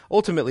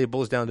ultimately it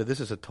boils down to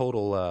this is a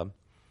total,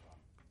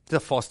 it's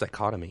a false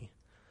dichotomy.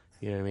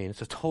 You know what I mean?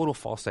 It's a total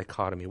false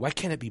dichotomy. Why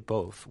can't it be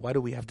both? Why do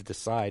we have to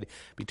decide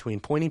between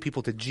pointing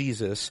people to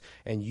Jesus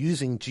and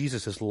using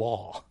Jesus'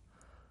 law?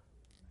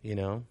 Yeah.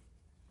 You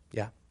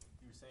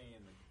were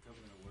saying the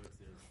covenant of works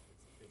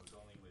it was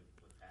only with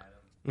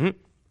Adam. Mm-hmm.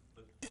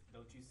 But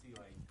don't you see,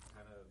 like,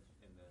 kind of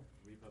in the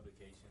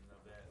republication of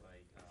that,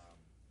 like,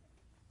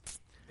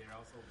 they're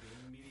also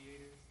being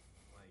mediators?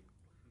 Like,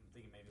 I'm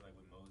thinking maybe like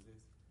with Moses.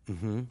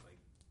 Mm-hmm. Like,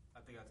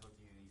 I think I told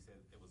you said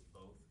it was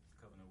both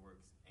covenant of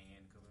works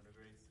and covenant of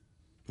grace.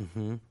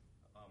 Mm-hmm.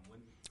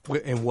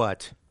 And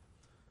what?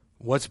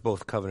 What's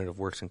both covenant of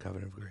works and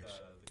covenant of grace?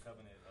 The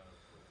covenant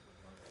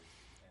with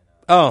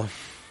Moses.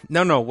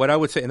 And, No. What I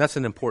would say, and that's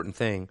an important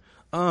thing.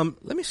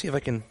 Let me see if I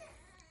can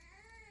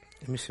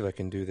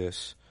do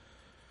this.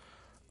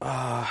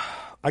 I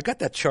got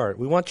that chart.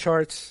 We want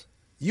charts.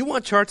 You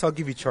want charts? I'll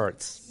give you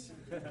charts.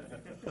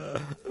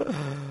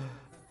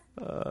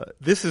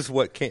 This is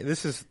what came.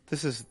 This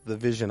is the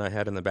vision I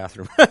had in the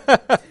bathroom.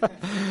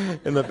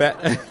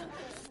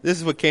 This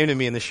is what came to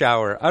me in the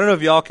shower. I don't know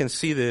if y'all can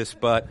see this,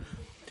 but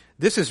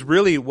this is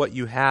really what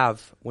you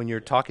have when you're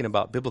talking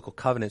about biblical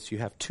covenants. You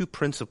have two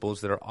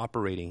principles that are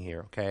operating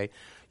here, okay?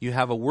 You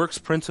have a works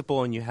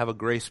principle and you have a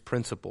grace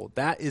principle.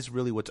 That is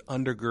really what's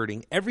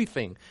undergirding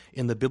everything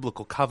in the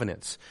biblical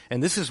covenants.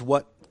 And this is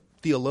what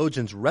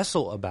theologians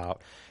wrestle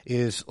about,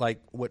 is like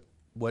what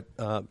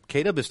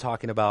Caleb is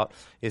talking about,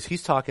 is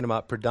he's talking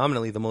about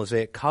predominantly the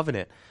Mosaic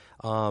covenant.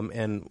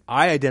 And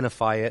I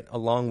identify it,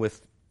 along with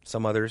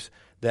some others,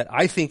 that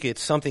I think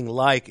it's something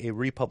like a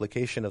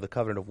republication of the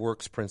covenant of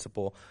works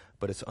principle,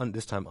 but it's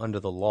this time under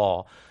the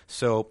law.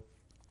 So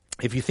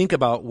if you think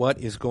about what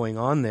is going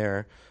on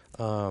there,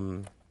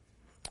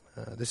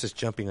 this is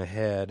jumping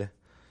ahead.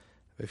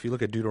 If you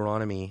look at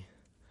Deuteronomy,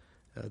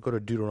 go to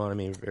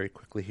Deuteronomy very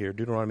quickly here.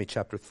 Deuteronomy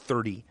chapter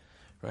 30,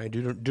 right?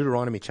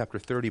 Deuteronomy chapter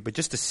 30. But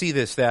just to see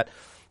this, that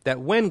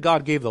when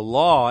God gave the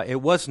law, it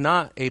was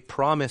not a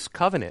promise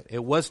covenant.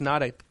 It was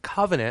not a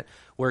covenant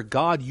where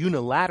God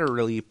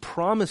unilaterally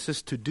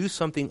promises to do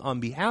something on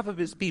behalf of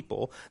his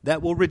people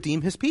that will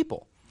redeem his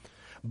people.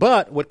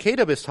 But what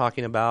Caleb is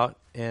talking about,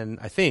 and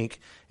I think,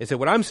 is that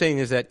what I'm saying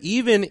is that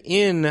even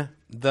in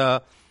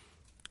the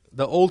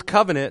old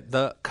covenant,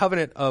 the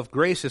covenant of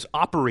grace is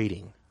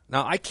operating.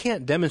 Now, I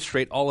can't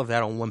demonstrate all of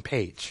that on one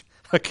page.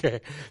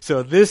 Okay,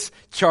 so this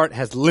chart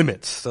has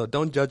limits, so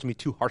don't judge me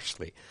too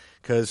harshly,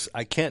 because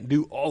I can't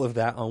do all of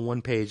that on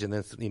one page, and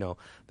then then I'm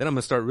going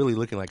to start really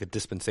looking like a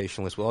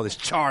dispensationalist with all these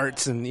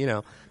charts and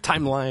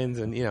timelines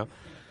and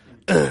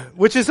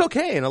which is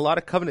okay, and a lot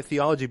of covenant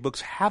theology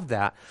books have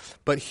that.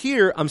 But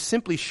here I'm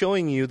simply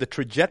showing you the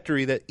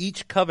trajectory that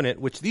each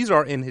covenant, which these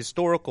are in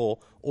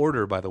historical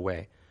order, by the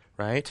way,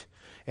 right?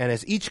 And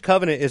as each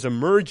covenant is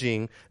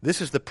emerging,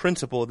 this is the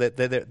principle that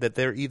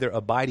they're either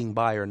abiding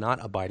by or not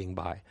abiding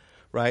by,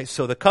 right?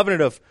 So the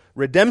covenant of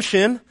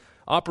redemption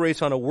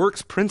operates on a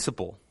works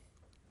principle.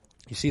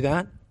 You see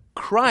that?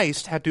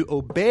 Christ had to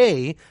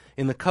obey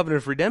in the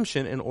covenant of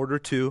redemption in order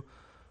to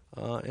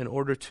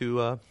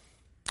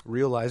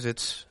realize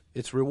its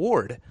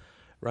reward,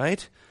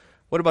 right?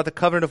 What about the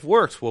covenant of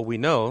works? Well, we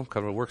know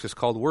covenant of works is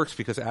called works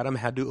because Adam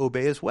had to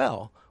obey as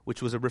well,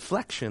 which was a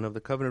reflection of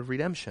the covenant of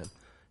redemption.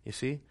 You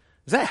see?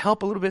 Does that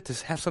help a little bit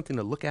to have something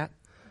to look at,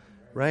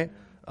 right?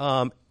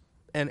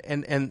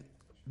 And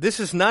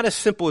this is not as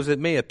simple as it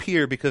may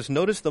appear, because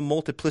notice the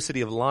multiplicity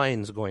of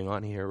lines going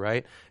on here,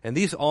 right? And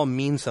these all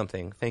mean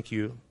something. Thank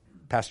you,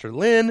 Pastor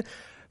Lynn,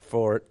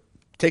 for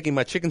taking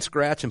my chicken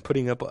scratch and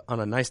putting up on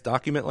a nice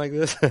document like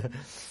this.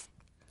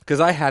 Because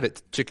I had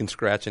it chicken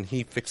scratch and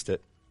he fixed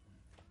it.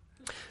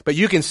 But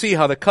you can see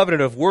how the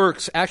covenant of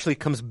works actually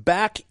comes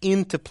back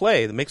into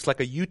play. It makes like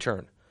a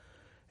U-turn.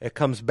 It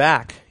comes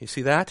back. You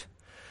see that?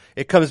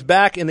 It comes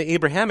back in the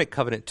Abrahamic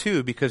covenant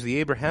too, because the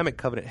Abrahamic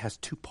covenant has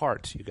two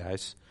parts, you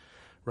guys.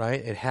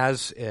 Right? It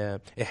has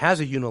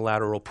a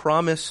unilateral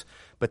promise,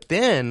 but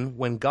then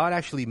when God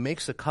actually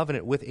makes a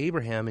covenant with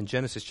Abraham in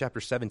Genesis chapter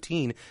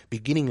 17,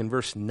 beginning in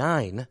verse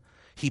 9,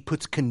 he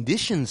puts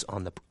conditions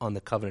on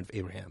the covenant of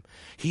Abraham.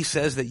 He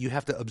says that you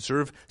have to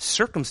observe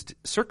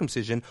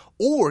circumcision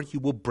or you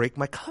will break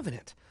my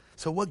covenant.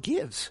 So what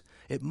gives?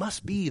 It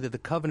must be that the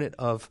covenant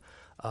of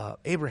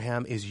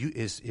Abraham is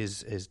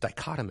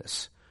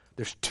dichotomous.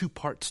 There's two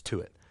parts to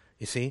it.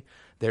 You see,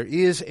 there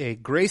is a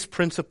grace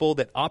principle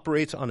that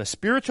operates on a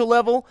spiritual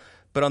level,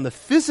 but on the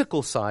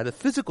physical side, the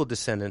physical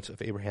descendants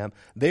of Abraham,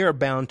 they are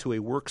bound to a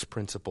works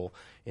principle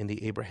in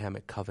the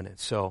Abrahamic covenant.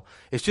 So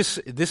it's just,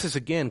 this is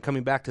again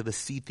coming back to the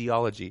seed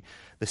theology.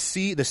 The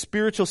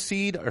spiritual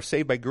seed are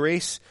saved by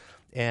grace,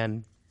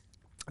 and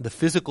the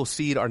physical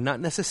seed are not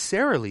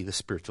necessarily the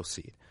spiritual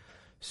seed.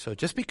 So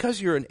just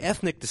because you're an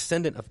ethnic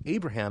descendant of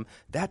Abraham,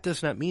 that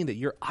does not mean that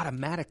you're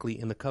automatically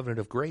in the covenant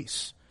of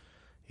grace.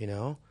 You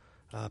know,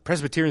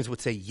 Presbyterians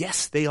would say,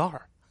 yes, they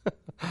are.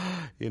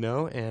 You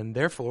know, and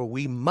therefore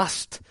we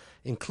must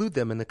include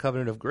them in the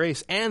covenant of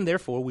grace, and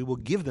therefore we will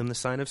give them the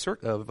sign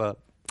of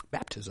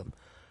baptism,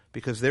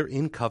 because they're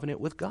in covenant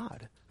with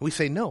God. We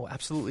say, no,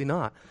 absolutely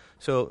not.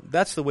 So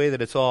that's the way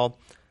that it's all,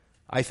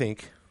 I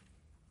think,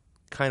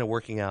 kind of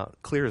working out,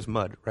 clear as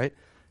mud, right?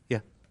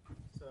 Yeah.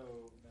 So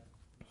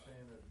you're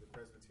saying that the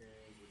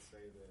Presbyterians would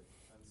say that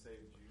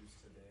unsaved Jews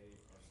today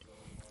are still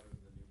a part of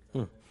the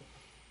new covenant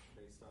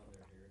based on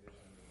their heritage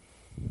under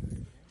Abraham? Which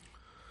is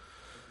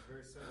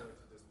very similar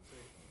to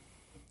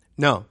dispensational.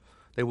 No,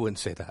 they wouldn't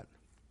say that.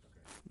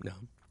 No.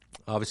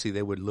 Obviously,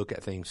 they would look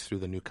at things through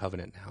the new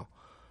covenant now.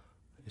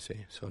 You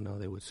see? So, no,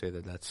 they would say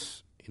that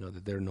that's, you know,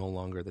 that they're no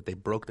longer, that they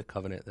broke the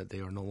covenant, that they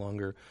are no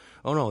longer,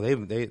 oh, no, they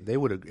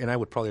would, and I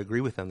would probably agree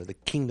with them, that the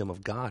kingdom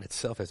of God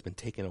itself has been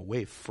taken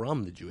away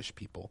from the Jewish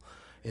people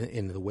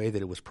in the way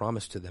that it was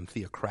promised to them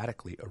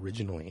theocratically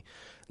originally,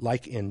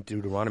 like in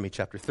Deuteronomy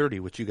chapter 30,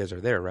 which you guys are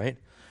there, right?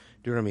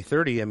 Deuteronomy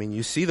 30, I mean,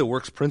 you see the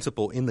works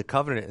principle in the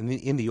covenant,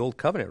 in the old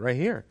covenant right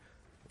here.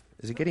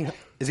 Is it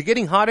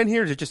getting hot in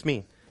here, or is it just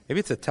me? Maybe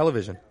it's a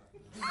television.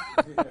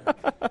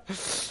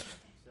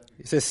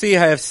 He says, see,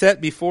 I have set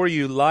before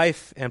you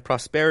life and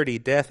prosperity,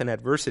 death and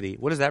adversity.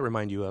 What does that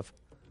remind you of?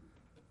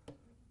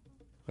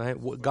 Right?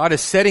 God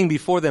is setting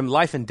before them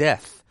life and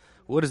death.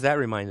 What does that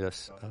remind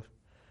us of?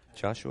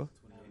 Joshua?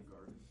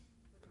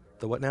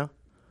 The what now?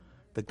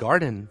 The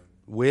garden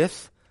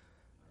with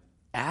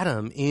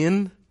Adam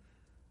in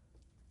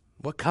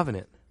what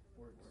covenant?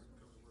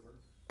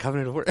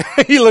 Covenant of works.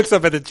 He looks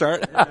up at the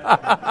chart.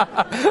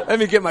 Let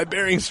me get my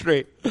bearings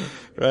straight.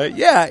 Right?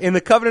 Yeah, in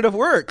the covenant of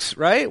works,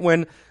 right?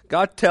 When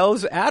God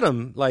tells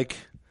Adam, like,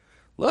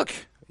 look,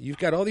 you've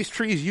got all these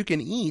trees you can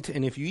eat,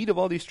 and if you eat of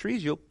all these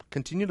trees, you'll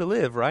continue to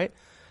live, right?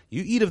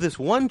 You eat of this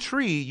one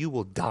tree, you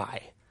will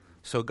die.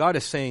 So God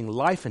is saying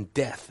life and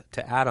death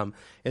to Adam,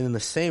 and in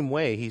the same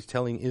way, he's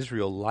telling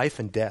Israel life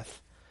and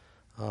death.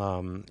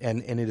 And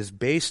it is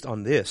based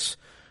on this.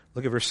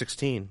 Look at verse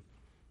 16.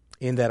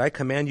 In that I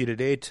command you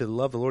today to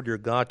love the Lord your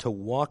God, to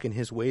walk in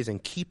his ways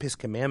and keep his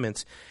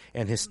commandments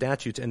and his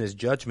statutes and his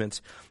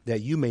judgments,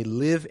 that you may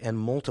live and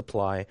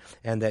multiply,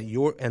 and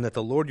that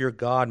the Lord your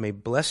God may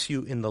bless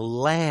you in the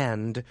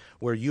land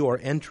where you are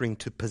entering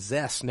to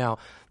possess. Now,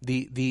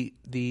 the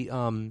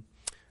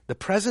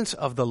presence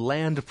of the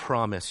land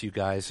promise, you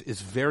guys,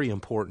 is very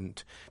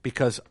important,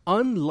 because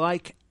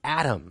unlike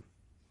Adam,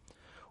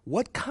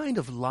 what kind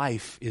of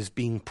life is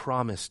being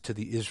promised to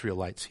the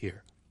Israelites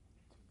here?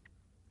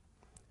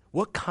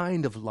 What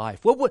kind of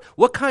life?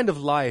 What kind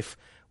of life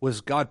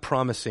was God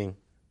promising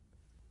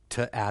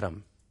to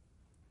Adam?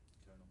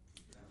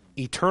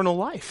 Eternal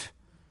life,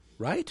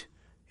 right?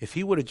 If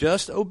he would have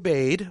just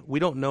obeyed, we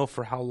don't know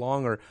for how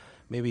long, or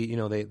maybe, you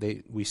know,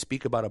 we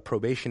speak about a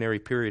probationary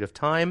period of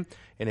time,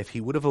 and if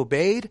he would have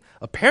obeyed,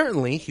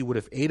 apparently he would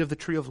have ate of the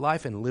tree of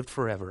life and lived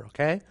forever,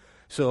 okay?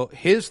 So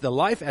the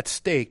life at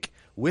stake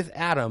with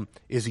Adam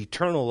is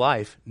eternal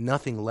life,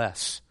 nothing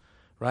less.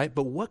 Right?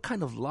 But what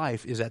kind of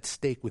life is at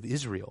stake with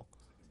Israel?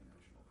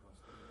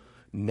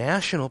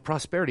 National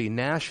prosperity,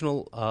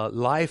 national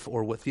life,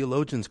 or what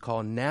theologians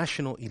call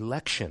national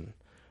election.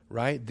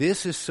 Right?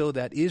 This is so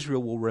that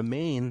Israel will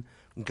remain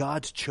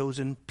God's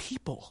chosen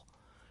people.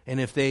 And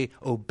if they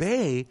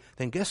obey,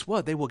 then guess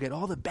what? They will get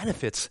all the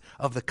benefits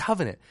of the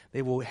covenant.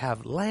 They will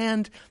have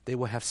land, they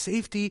will have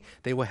safety,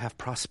 they will have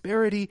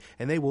prosperity,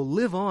 and they will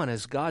live on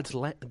as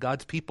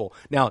God's people.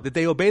 Now, did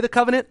they obey the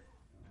covenant?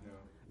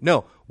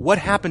 No. What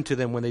happened to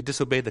them when they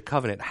disobeyed the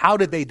covenant? How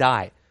did they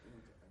die?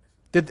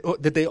 Did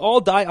they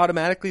all die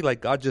automatically,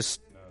 like God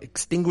just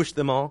extinguished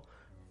them all?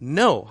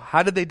 No.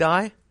 How did they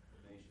die?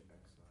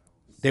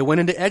 They went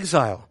into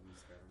exile.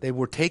 They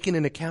were taken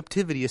into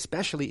captivity,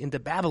 especially into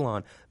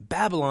Babylon.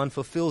 Babylon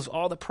fulfills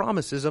all the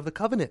promises of the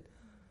covenant.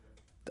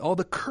 All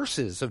the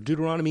curses of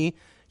Deuteronomy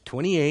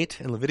 28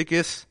 and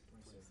Leviticus.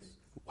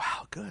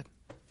 Wow, good.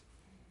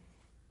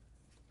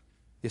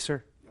 Yes,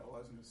 sir? Yeah, well, I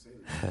was going to say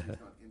that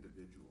it's not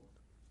individual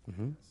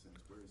in that sense,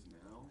 whereas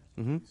now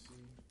you see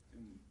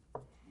in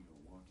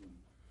walking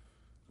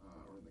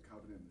or in the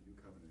covenant, the new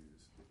covenant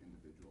is the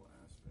individual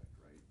aspect,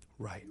 right?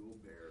 Right.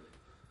 You'll bear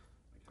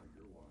like how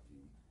you're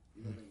walking,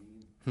 you know what I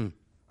mean?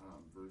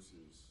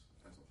 Versus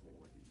as a whole,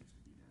 like it used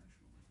to be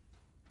nationally.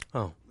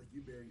 Oh, Like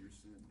you bear your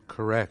sin now,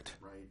 correct.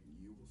 right? And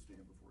you will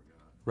stand before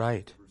God.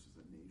 Right. Versus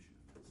a nation.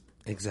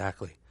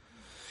 Exactly.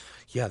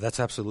 Yeah, that's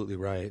absolutely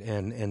right.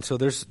 And so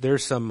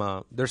there's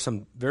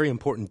some very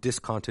important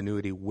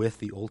discontinuity with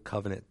the old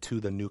covenant to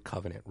the new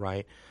covenant,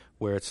 right?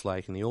 Where it's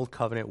like in the old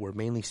covenant, we're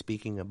mainly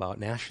speaking about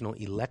national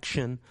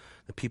election.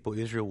 The people of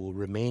Israel will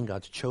remain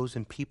God's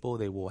chosen people.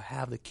 They will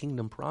have the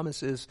kingdom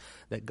promises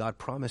that God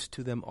promised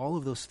to them, all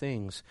of those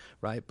things,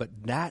 right? But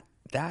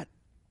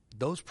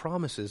those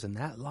promises and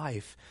that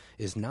life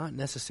is not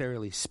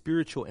necessarily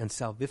spiritual and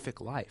salvific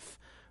life,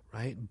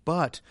 right?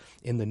 But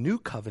in the new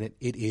covenant,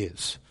 it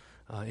is.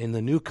 In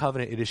the new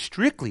covenant, it is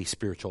strictly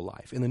spiritual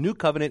life. In the new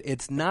covenant,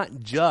 it's not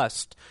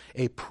just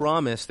a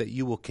promise that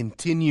you will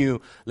continue,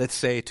 let's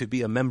say, to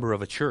be a member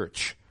of a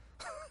church,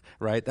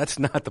 right? That's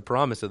not the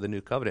promise of the new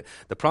covenant.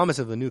 The promise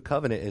of the new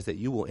covenant is that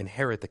you will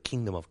inherit the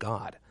kingdom of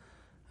God,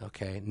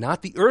 okay?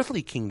 Not the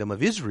earthly kingdom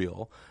of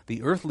Israel,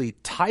 the earthly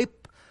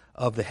type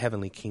of the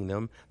heavenly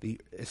kingdom.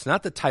 It's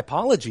not the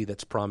typology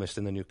that's promised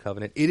in the new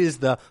covenant. It is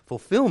the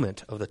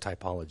fulfillment of the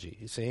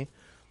typology, you see?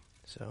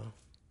 So,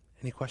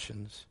 any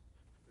questions?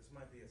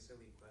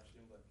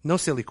 No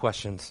silly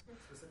questions.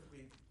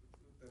 Specifically,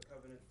 the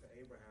covenant to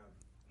Abraham.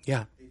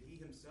 Yeah. Did he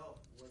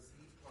himself, was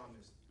he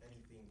promised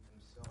anything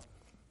himself?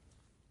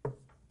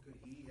 Could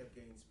he have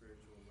gained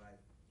spiritual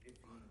life if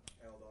he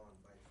held on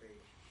by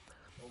faith?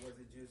 Or was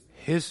it just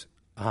His,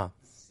 the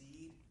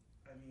seed?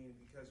 I mean,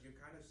 because you're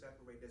kind of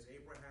separate. There's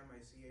Abraham,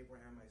 I see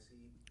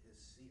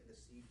the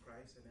seed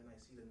Christ, and then I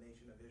see the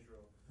nation of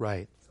Israel.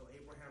 right. So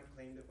Abraham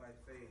claimed it by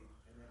faith,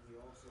 and then he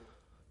also,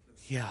 the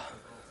seed Yeah.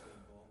 was also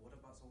involved. What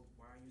about, so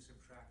why are you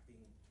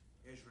subtracting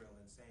Israel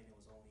and saying it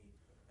was only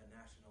a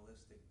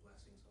nationalistic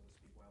blessing, so to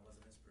speak? Why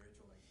wasn't it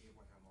spiritual like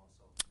Abraham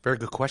also?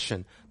 Very good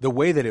question. The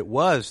way that it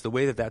was, the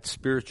way that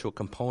spiritual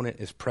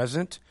component is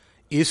present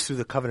is through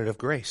the covenant of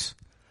grace.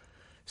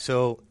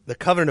 So the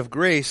covenant of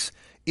grace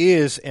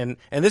is, and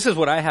this is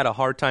what I had a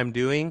hard time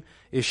doing,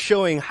 is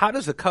showing how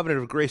does the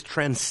covenant of grace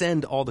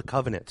transcend all the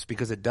covenants,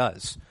 because it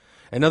does.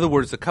 In other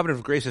words, the covenant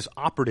of grace is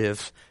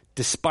operative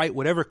despite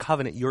whatever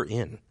covenant you're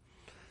in.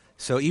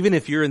 So even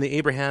if you're in the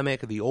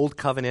Abrahamic, the Old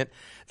Covenant,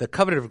 the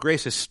covenant of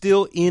grace is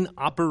still in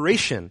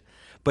operation,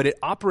 but it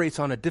operates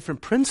on a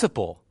different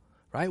principle,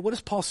 right? What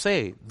does Paul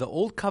say? The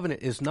Old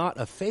Covenant is not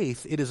of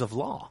faith, it is of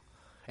law.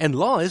 And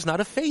law is not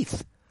of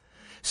faith.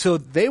 So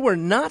they were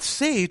not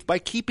saved by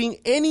keeping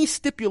any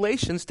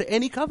stipulations to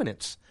any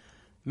covenants.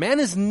 Man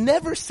is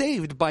never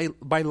saved by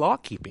law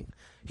keeping.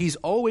 He's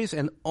always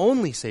and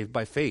only saved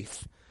by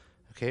faith,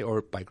 okay,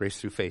 or by grace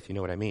through faith. You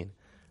know what I mean?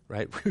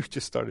 Right? We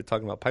just started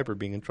talking about Piper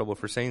being in trouble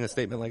for saying a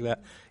statement like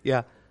that.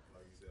 Yeah.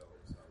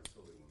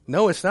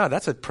 No, it's not.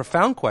 That's a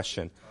profound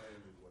question.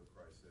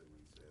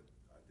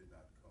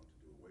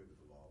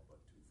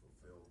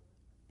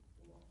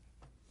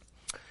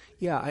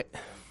 Yeah,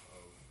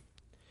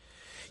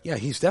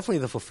 he's definitely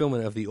the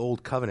fulfillment of the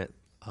old covenant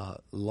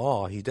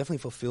law. He definitely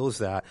fulfills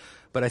that.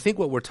 But I think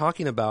what we're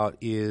talking about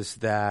is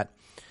that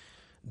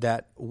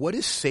what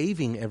is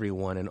saving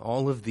everyone in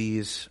all of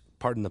these,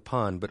 pardon the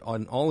pun, but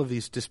on all of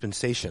these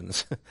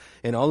dispensations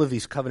and all of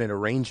these covenant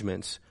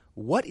arrangements,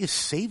 what is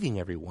saving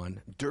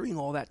everyone during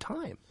all that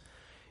time?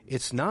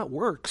 It's not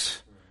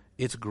works,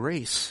 it's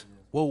grace.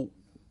 Well,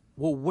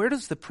 where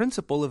does the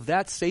principle of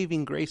that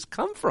saving grace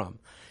come from?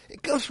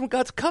 It comes from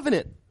God's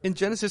covenant in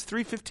Genesis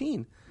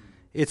 3:15.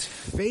 It's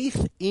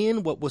faith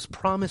in what was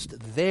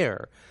promised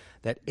there,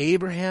 that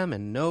Abraham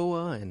and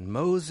Noah and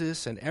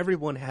Moses and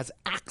everyone has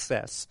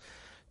access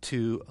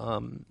to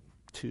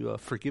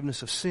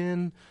forgiveness of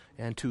sin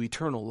and to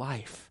eternal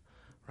life,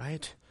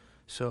 right?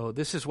 So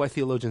this is why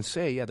theologians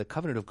say, the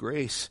covenant of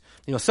grace.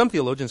 You know, some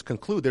theologians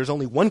conclude there's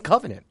only one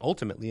covenant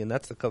ultimately, and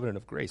that's the covenant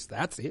of grace.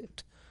 That's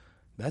it.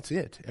 That's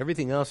it.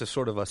 Everything else is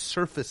sort of a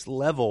surface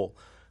level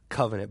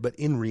covenant, but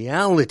in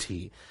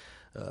reality,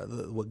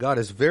 what God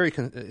is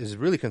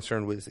really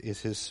concerned with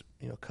is His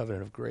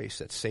covenant of grace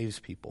that saves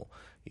people.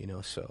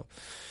 So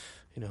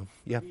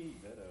yeah. To me,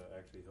 that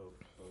actually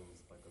helped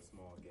close like a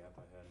small gap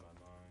I had in my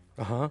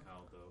mind.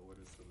 How the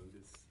Ordo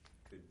Salutis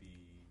could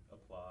be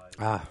applied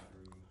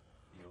through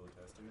the Old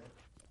Testament.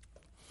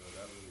 So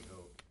that really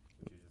helped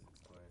what you just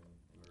explained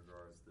in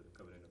regards to the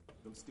covenant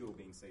of them still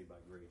being saved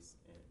by grace,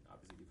 and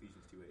obviously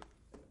Ephesians 2:8.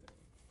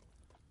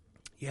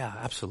 Yeah,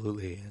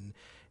 absolutely,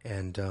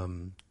 and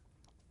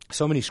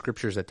so many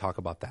scriptures that talk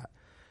about that.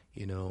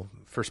 1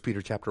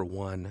 Peter chapter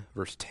 1,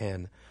 verse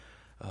 10,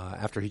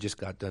 after he just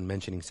got done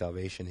mentioning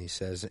salvation, he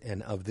says,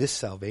 and of this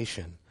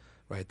salvation,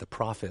 right, the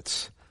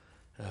prophets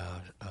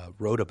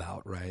wrote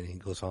about, right, and he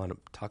goes on to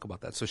talk about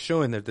that. So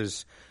showing that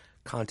there's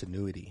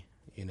continuity,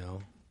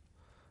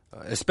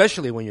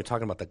 especially when you're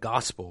talking about the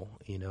gospel,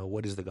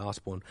 what is the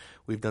gospel? And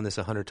we've done this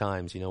 100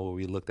 times, where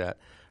we looked at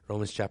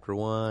Romans chapter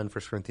 1, 1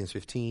 Corinthians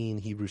 15,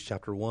 Hebrews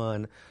chapter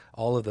 1,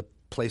 all of the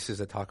places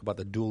that talk about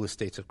the dual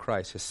estates of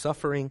Christ, His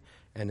suffering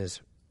and His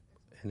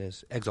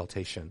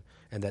exaltation,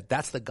 and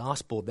that's the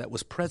gospel that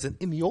was present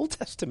in the Old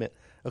Testament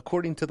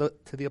according to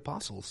the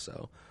apostles.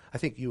 So I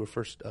think you were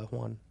first,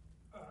 Juan.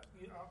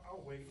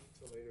 I'll wait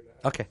until later.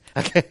 Okay,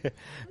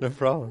 no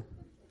problem.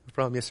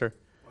 Yes, sir.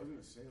 I was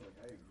going to say,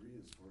 I agree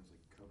as far as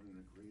covenant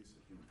of grace,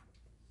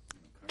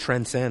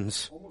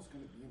 Transcends. almost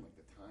going to be in the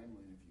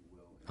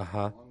Uh-huh.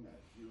 Along that,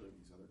 here are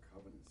these other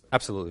covenants that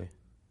Absolutely.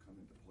 come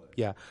into play.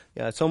 Yeah.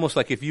 Yeah. It's almost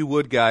like if you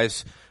would,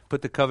 guys,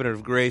 put the covenant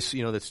of grace,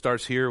 that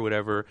starts here or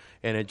whatever,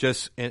 and it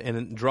just,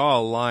 and draw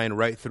a line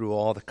right through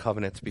all the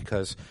covenants,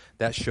 because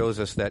that shows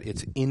us that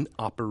it's in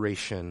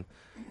operation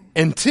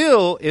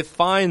until it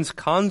finds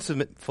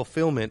consummate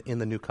fulfillment in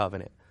the new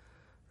covenant.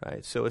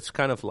 Right? So it's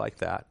kind of like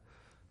that.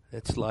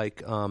 It's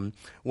like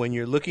when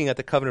you're looking at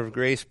the covenant of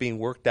grace being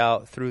worked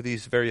out through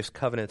these various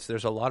covenants,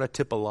 there's a lot of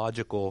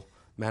typological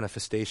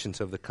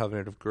manifestations of the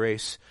covenant of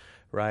grace,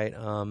 right?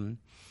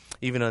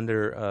 Even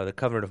under the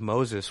covenant of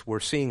Moses, we're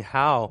seeing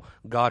how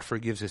God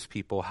forgives his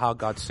people, how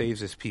God saves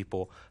his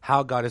people,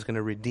 how God is going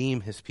to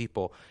redeem his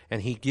people.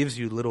 And he gives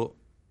you little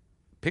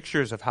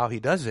pictures of how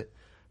he does it,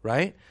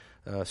 right?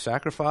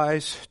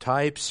 Sacrifice,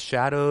 types,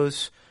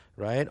 shadows,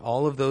 right?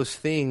 All of those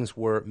things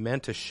were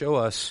meant to show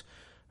us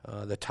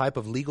the type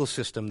of legal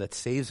system that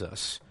saves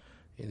us,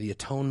 the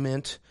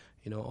atonement,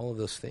 all of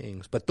those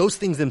things. But those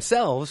things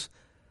themselves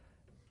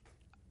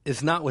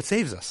is not what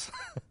saves us,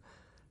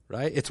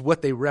 right? It's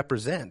what they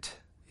represent,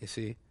 you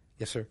see.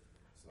 Yes, sir?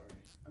 Sorry.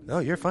 No,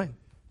 you're fine.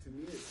 To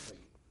me, it's like,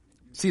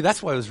 See,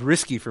 that's why it was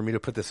risky for me to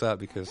put this up,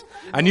 because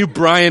I knew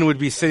Brian would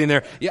be sitting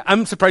there. Yeah,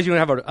 I'm surprised you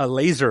don't have a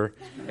laser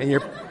and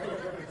you're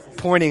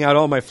pointing out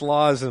all my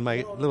flaws in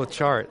my little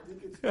chart.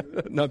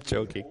 No, I'm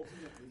joking.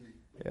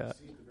 Yeah.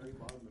 see at the very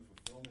bottom the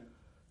fulfillment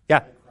Yeah.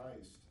 by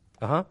Christ.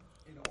 Uh-huh.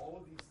 And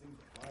all of these things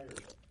prior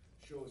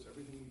show us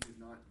everything we did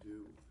not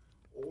do,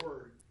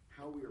 or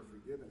how we are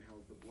forgiven, how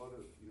the blood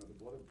of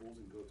bulls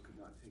and goats could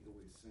not take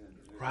away sin. And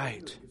there's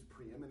Right. something that gives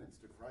preeminence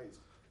to Christ.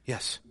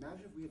 Yes.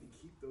 Imagine if we had to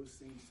keep those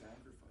same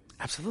sacrifices.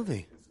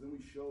 Absolutely. And so then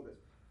we show that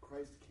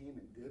Christ came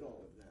and did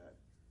all of that,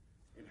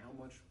 and how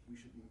much we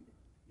should be,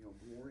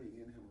 glorying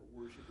in him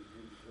or worshiping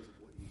him because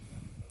of what he's done.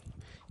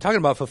 Talking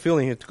about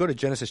fulfilling it, go to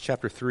Genesis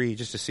chapter 3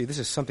 just to see. This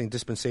is something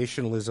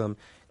dispensationalism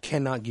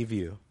cannot give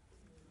you.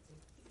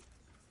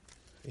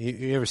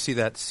 You ever see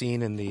that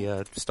scene in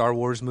the Star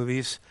Wars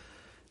movies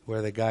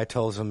where the guy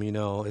tells him,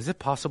 is it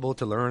possible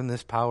to learn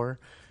this power?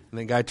 And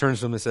the guy turns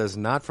to him and says,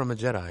 not from a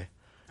Jedi.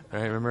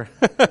 Right, remember?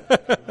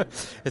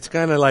 It's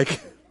kind of like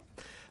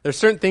there's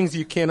certain things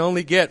you can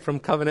only get from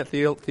covenant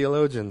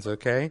theologians,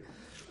 okay?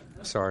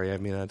 Sorry, I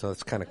mean,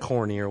 that's kind of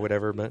corny or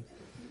whatever, but...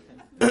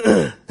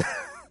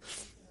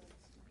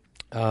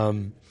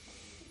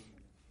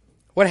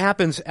 what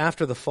happens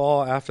after the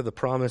fall, after the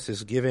promise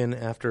is given,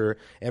 after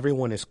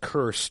everyone is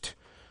cursed,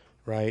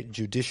 right,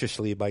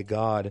 judiciously by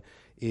God,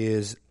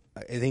 is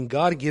I think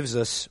God gives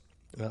us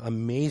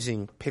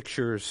amazing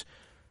pictures.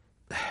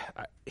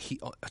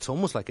 It's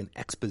almost like an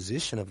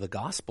exposition of the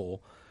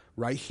gospel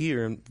right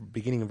here,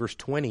 beginning in verse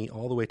 20,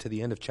 all the way to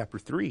the end of chapter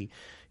 3.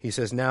 He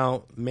says,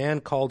 now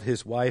man called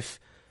his wife's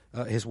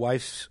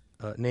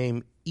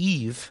name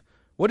Eve.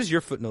 What does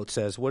your footnote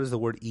says? What does the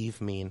word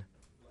Eve mean?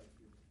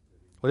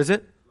 What is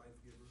it?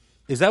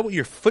 Is that what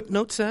your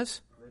footnote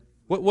says?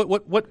 What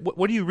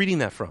are you reading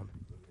that from?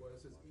 Well,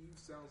 it says Eve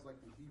sounds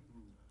like the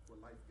Hebrew for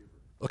life giver.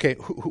 Okay,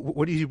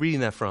 what are you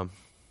reading that from?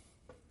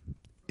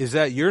 Is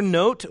that your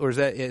note, or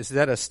is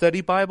that a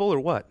study Bible, or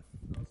what?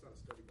 No, it's not a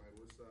study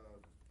Bible.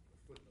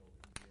 It's a footnote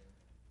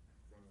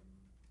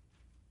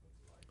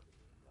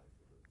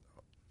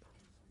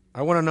from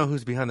I want to know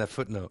who's behind that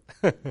footnote.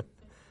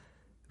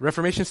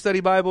 Reformation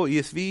Study Bible,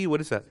 ESV,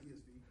 what is that?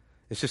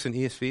 It's just an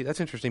ESV? That's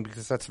interesting,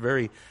 because that's a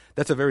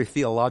very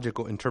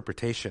theological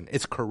interpretation.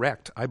 It's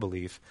correct, I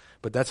believe,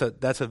 but that's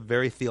a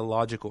very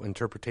theological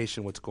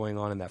interpretation what's going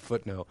on in that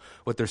footnote.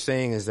 What they're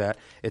saying is that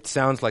it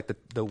sounds like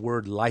the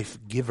word life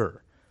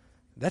giver.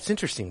 That's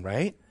interesting,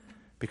 right?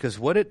 Because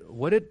what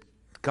did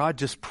God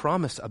just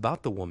promise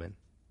about the woman?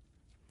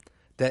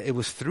 That it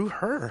was through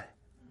her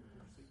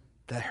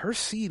that her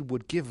seed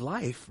would give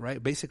life,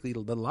 right? Basically,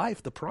 the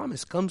life, the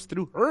promise comes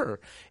through her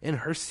and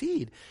her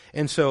seed.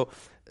 And so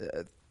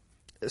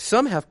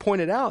some have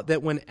pointed out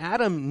that when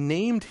Adam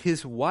named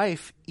his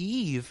wife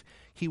Eve,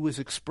 he was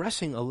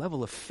expressing a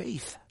level of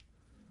faith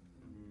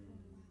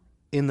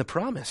in the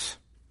promise.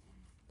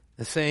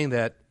 And saying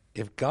that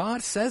if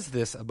God says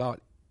this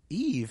about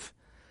Eve,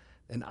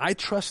 then I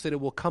trust that it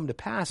will come to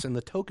pass. And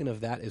the token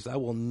of that is I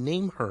will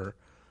name her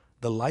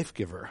the life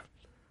giver.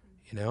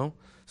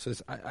 So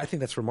I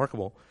think that's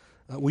remarkable.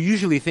 We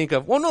usually think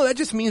of, well, no, that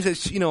just means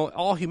that,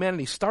 all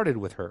humanity started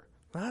with her.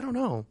 I don't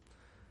know.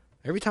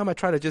 Every time I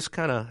try to just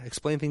kind of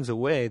explain things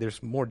away,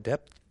 there's more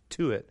depth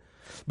to it.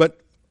 But,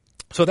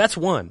 so that's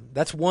one.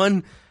 That's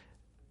one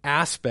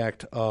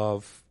aspect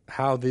of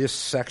how this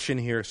section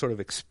here sort of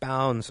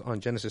expounds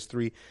on Genesis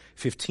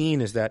 3:15,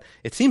 is that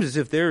it seems as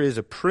if there is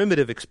a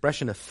primitive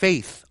expression of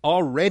faith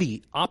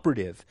already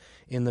operative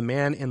in the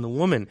man and the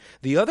woman.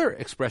 The other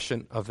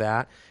expression of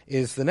that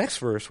is the next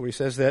verse, where he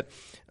says that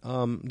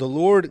the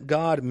Lord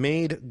God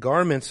made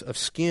garments of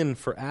skin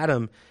for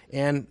Adam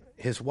and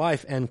his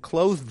wife and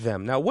clothed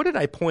them. Now, what did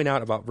I point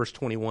out about verse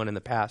 21 in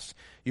the past?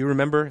 You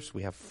remember? So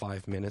we have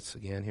 5 minutes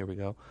again. Here we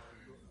go.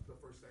 the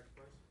first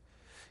sacrifice.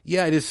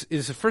 Yeah, it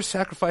is the first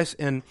sacrifice,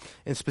 and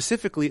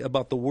specifically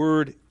about the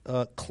word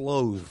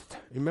clothed.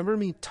 Remember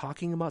me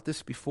talking about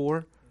this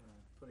before?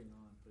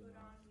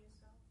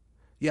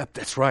 Yep,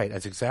 that's right.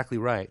 That's exactly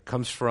right.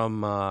 Comes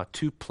from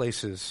two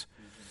places.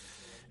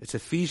 It's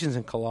Ephesians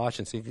and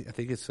Colossians. I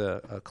think it's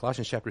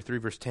Colossians chapter 3,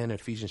 verse 10, and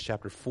Ephesians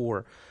chapter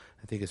 4.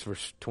 I think it's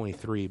verse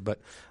 23. But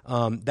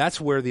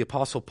that's where the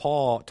Apostle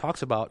Paul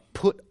talks about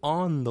put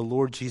on the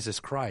Lord Jesus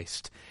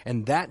Christ.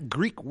 And that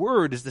Greek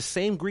word is the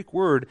same Greek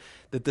word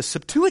that the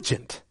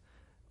Septuagint,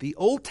 the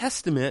Old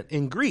Testament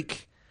in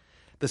Greek,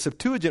 the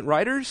Septuagint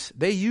writers,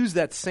 they use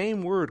that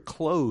same word,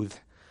 clothe,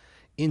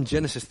 in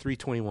Genesis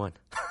 3:21.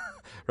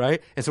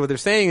 Right? And so what they're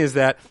saying is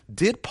that,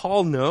 did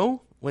Paul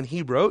know when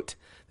he wrote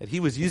that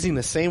he was using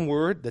the same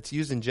word that's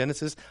used in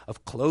Genesis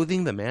of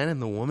clothing the man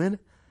and the woman?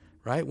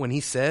 Right? When he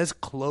says,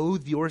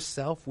 clothe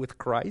yourself with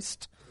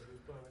Christ.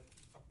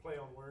 A play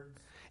on words.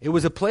 It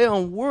was a play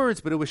on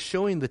words, but it was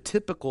showing the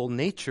typical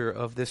nature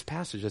of this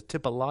passage, the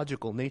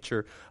typological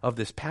nature of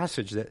this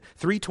passage. That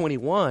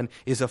 3:21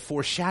 is a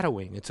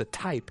foreshadowing. It's a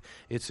type.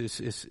 It's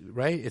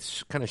right.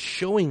 It's kind of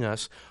showing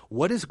us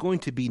what is going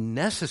to be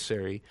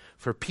necessary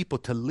for people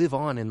to live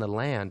on in the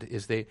land.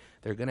 Is they're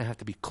going to have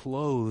to be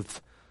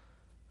clothed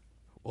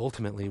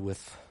ultimately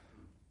with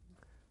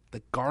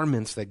the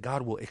garments that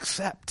God will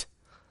accept.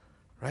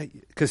 Right?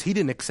 Because he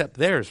didn't accept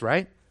theirs,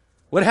 right?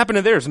 What happened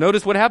to theirs?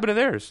 Notice what happened to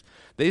theirs.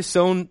 They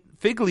sewn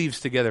fig leaves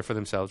together for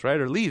themselves, right?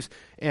 Or leaves.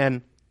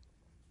 And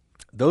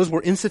those were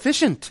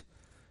insufficient,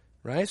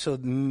 right? So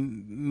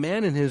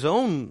man in his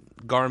own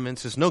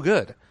garments is no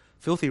good.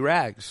 Filthy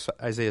rags,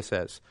 Isaiah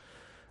says.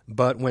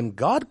 But when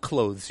God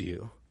clothes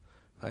you,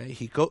 right,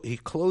 he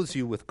clothes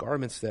you with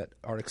garments that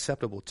are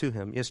acceptable to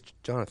him. Yes,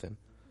 Jonathan?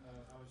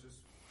 I was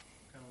just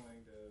kind of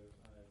wanting to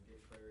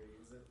get clarity.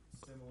 Is it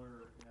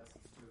similar, in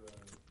essence, to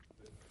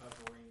the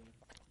covering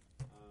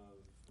of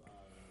the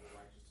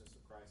righteousness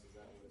of Christ? Is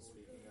that what it's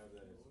speaking of?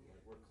 That is, like,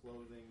 we're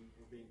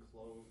being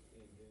clothed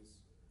in His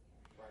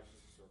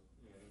righteousness,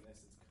 or in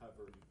essence,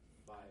 covered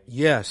by.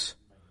 Yes.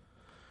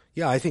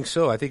 Yeah, I think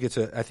so. I think it's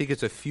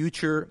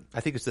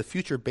the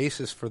future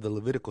basis for the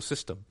Levitical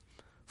system,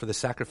 for the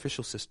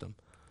sacrificial system,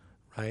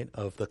 right?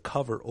 Of the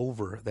cover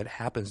over that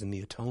happens in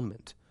the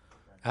atonement.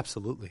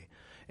 Absolutely.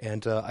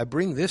 And I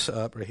bring this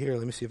up right here.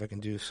 Let me see if I can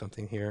do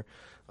something here.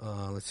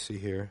 Let's see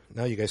here.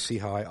 Now you guys see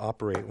how I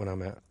operate when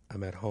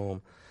I'm at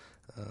home.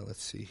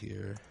 Let's see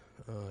here.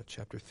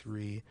 Chapter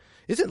 3.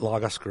 Isn't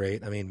Logos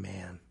great? I mean,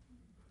 man,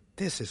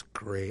 this is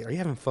great. Are you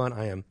having fun?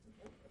 I am.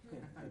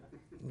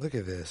 Look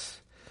at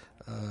this.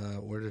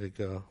 Where did it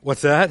go?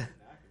 What's that?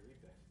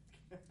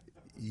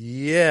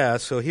 Yeah,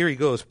 so here he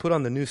goes. Put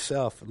on the new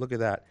self. Look at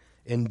that.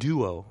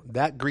 Enduo.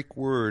 That Greek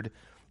word,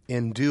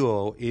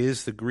 enduo,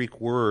 is the Greek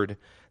word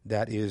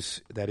that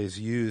is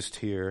used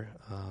here.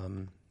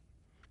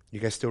 You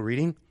guys still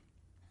reading?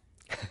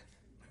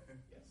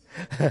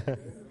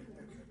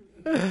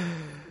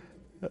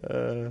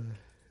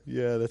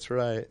 Yeah, that's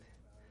right.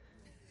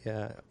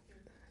 Yeah.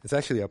 It's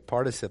actually a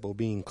participle,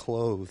 being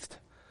clothed.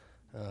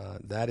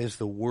 That is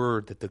the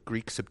word that the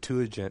Greek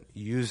Septuagint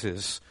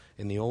uses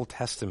in the Old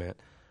Testament,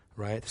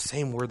 right? The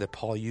same word that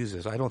Paul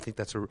uses. I don't think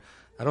that's a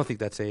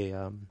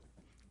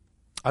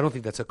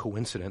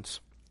coincidence.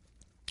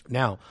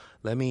 Now,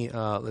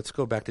 let's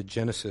go back to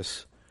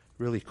Genesis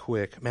really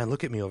quick. Man,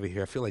 look at me over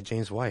here. I feel like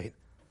James White.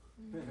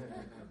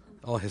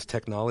 All his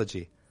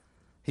technology.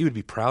 He would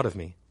be proud of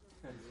me.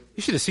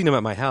 You should have seen him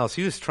at my house.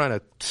 He was trying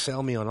to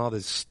sell me on all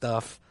this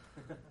stuff.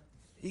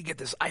 You get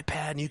this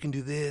iPad and you can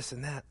do this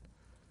and that.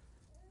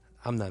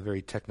 I'm not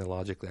very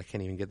technologically. I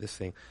can't even get this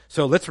thing.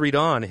 So let's read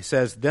on. It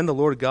says, Then the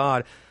Lord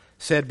God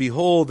said,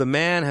 Behold, the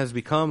man has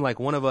become like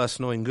one of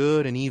us, knowing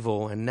good and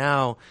evil, and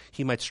now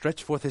he might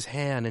stretch forth his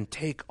hand and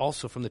take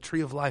also from the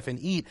tree of life and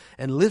eat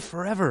and live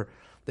forever.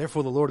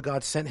 Therefore the Lord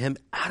God sent him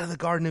out of the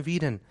Garden of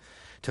Eden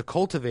to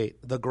cultivate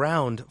the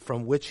ground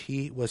from which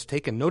he was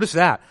taken. Notice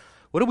that.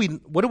 What do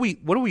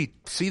we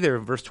see there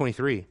in verse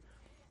 23?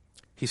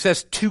 He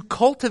says, to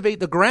cultivate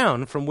the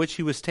ground from which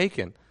he was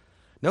taken.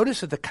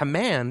 Notice that the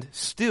command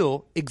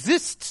still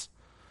exists,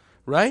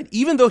 right?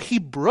 Even though he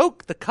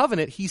broke the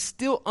covenant, he's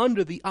still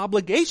under the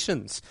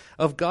obligations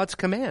of God's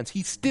commands.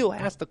 He still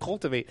has to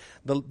cultivate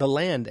the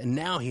land, and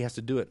now he has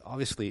to do it,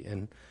 obviously,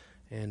 in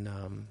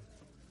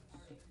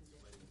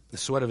the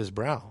sweat of his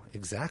brow.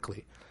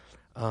 Exactly.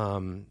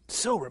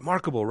 So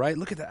remarkable, right?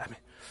 Look at that. I mean,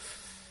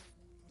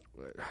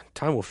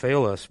 time will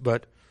fail us,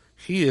 but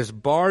he is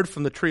barred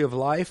from the tree of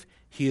life.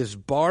 He is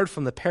barred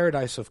from the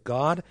paradise of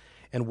God.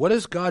 And what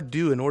does God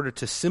do in order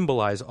to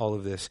symbolize all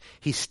of this?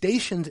 He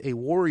stations a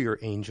warrior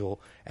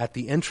angel at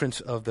the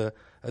entrance of the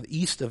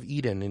east of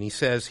Eden. And he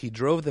says he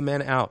drove the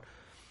men out.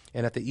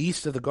 And at the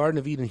east of the Garden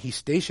of Eden, he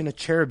stationed a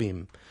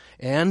cherubim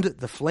and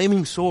the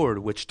flaming sword,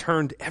 which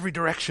turned every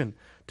direction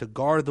to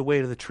guard the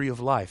way to the tree of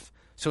life.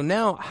 So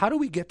now, how do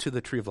we get to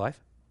the tree of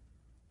life?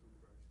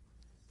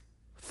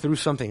 Through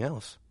something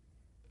else.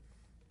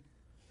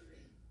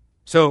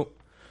 So,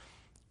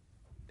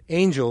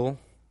 angel,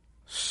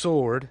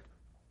 sword,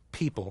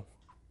 people.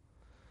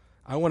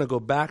 I want to go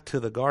back to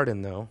the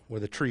garden, though, where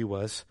the tree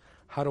was.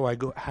 How do I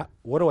go?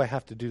 What do I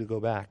have to do to go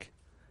back?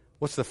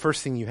 What's the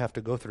first thing you have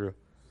to go through?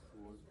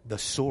 The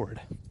sword.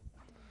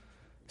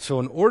 So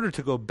in order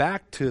to go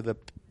back to the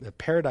the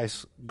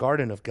paradise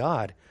garden of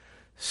God,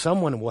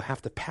 someone will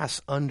have to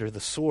pass under the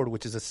sword,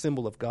 which is a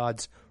symbol of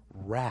God's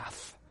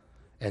wrath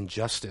and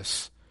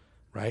justice,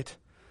 right?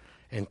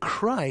 And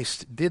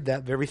Christ did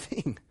that very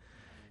thing.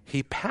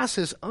 He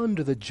passes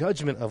under the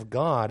judgment of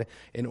God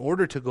in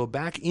order to go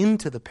back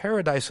into the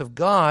paradise of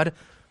God.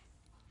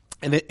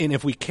 And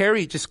if we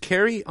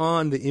carry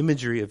on the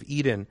imagery of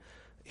Eden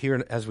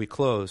here as we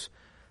close,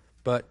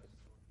 but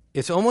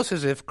it's almost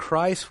as if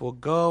Christ will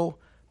go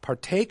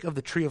partake of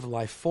the tree of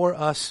life for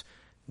us,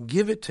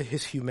 give it to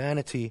his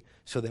humanity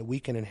so that we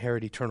can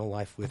inherit eternal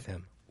life with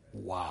him.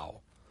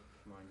 Wow.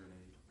 Mind grenade.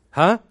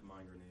 Huh?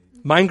 Mind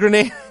grenade. Mind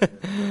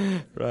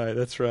grenade? Right,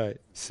 that's right.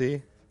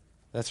 See?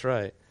 That's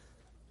right.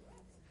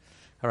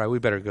 All right, we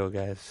better go,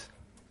 guys.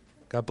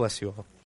 God bless you all.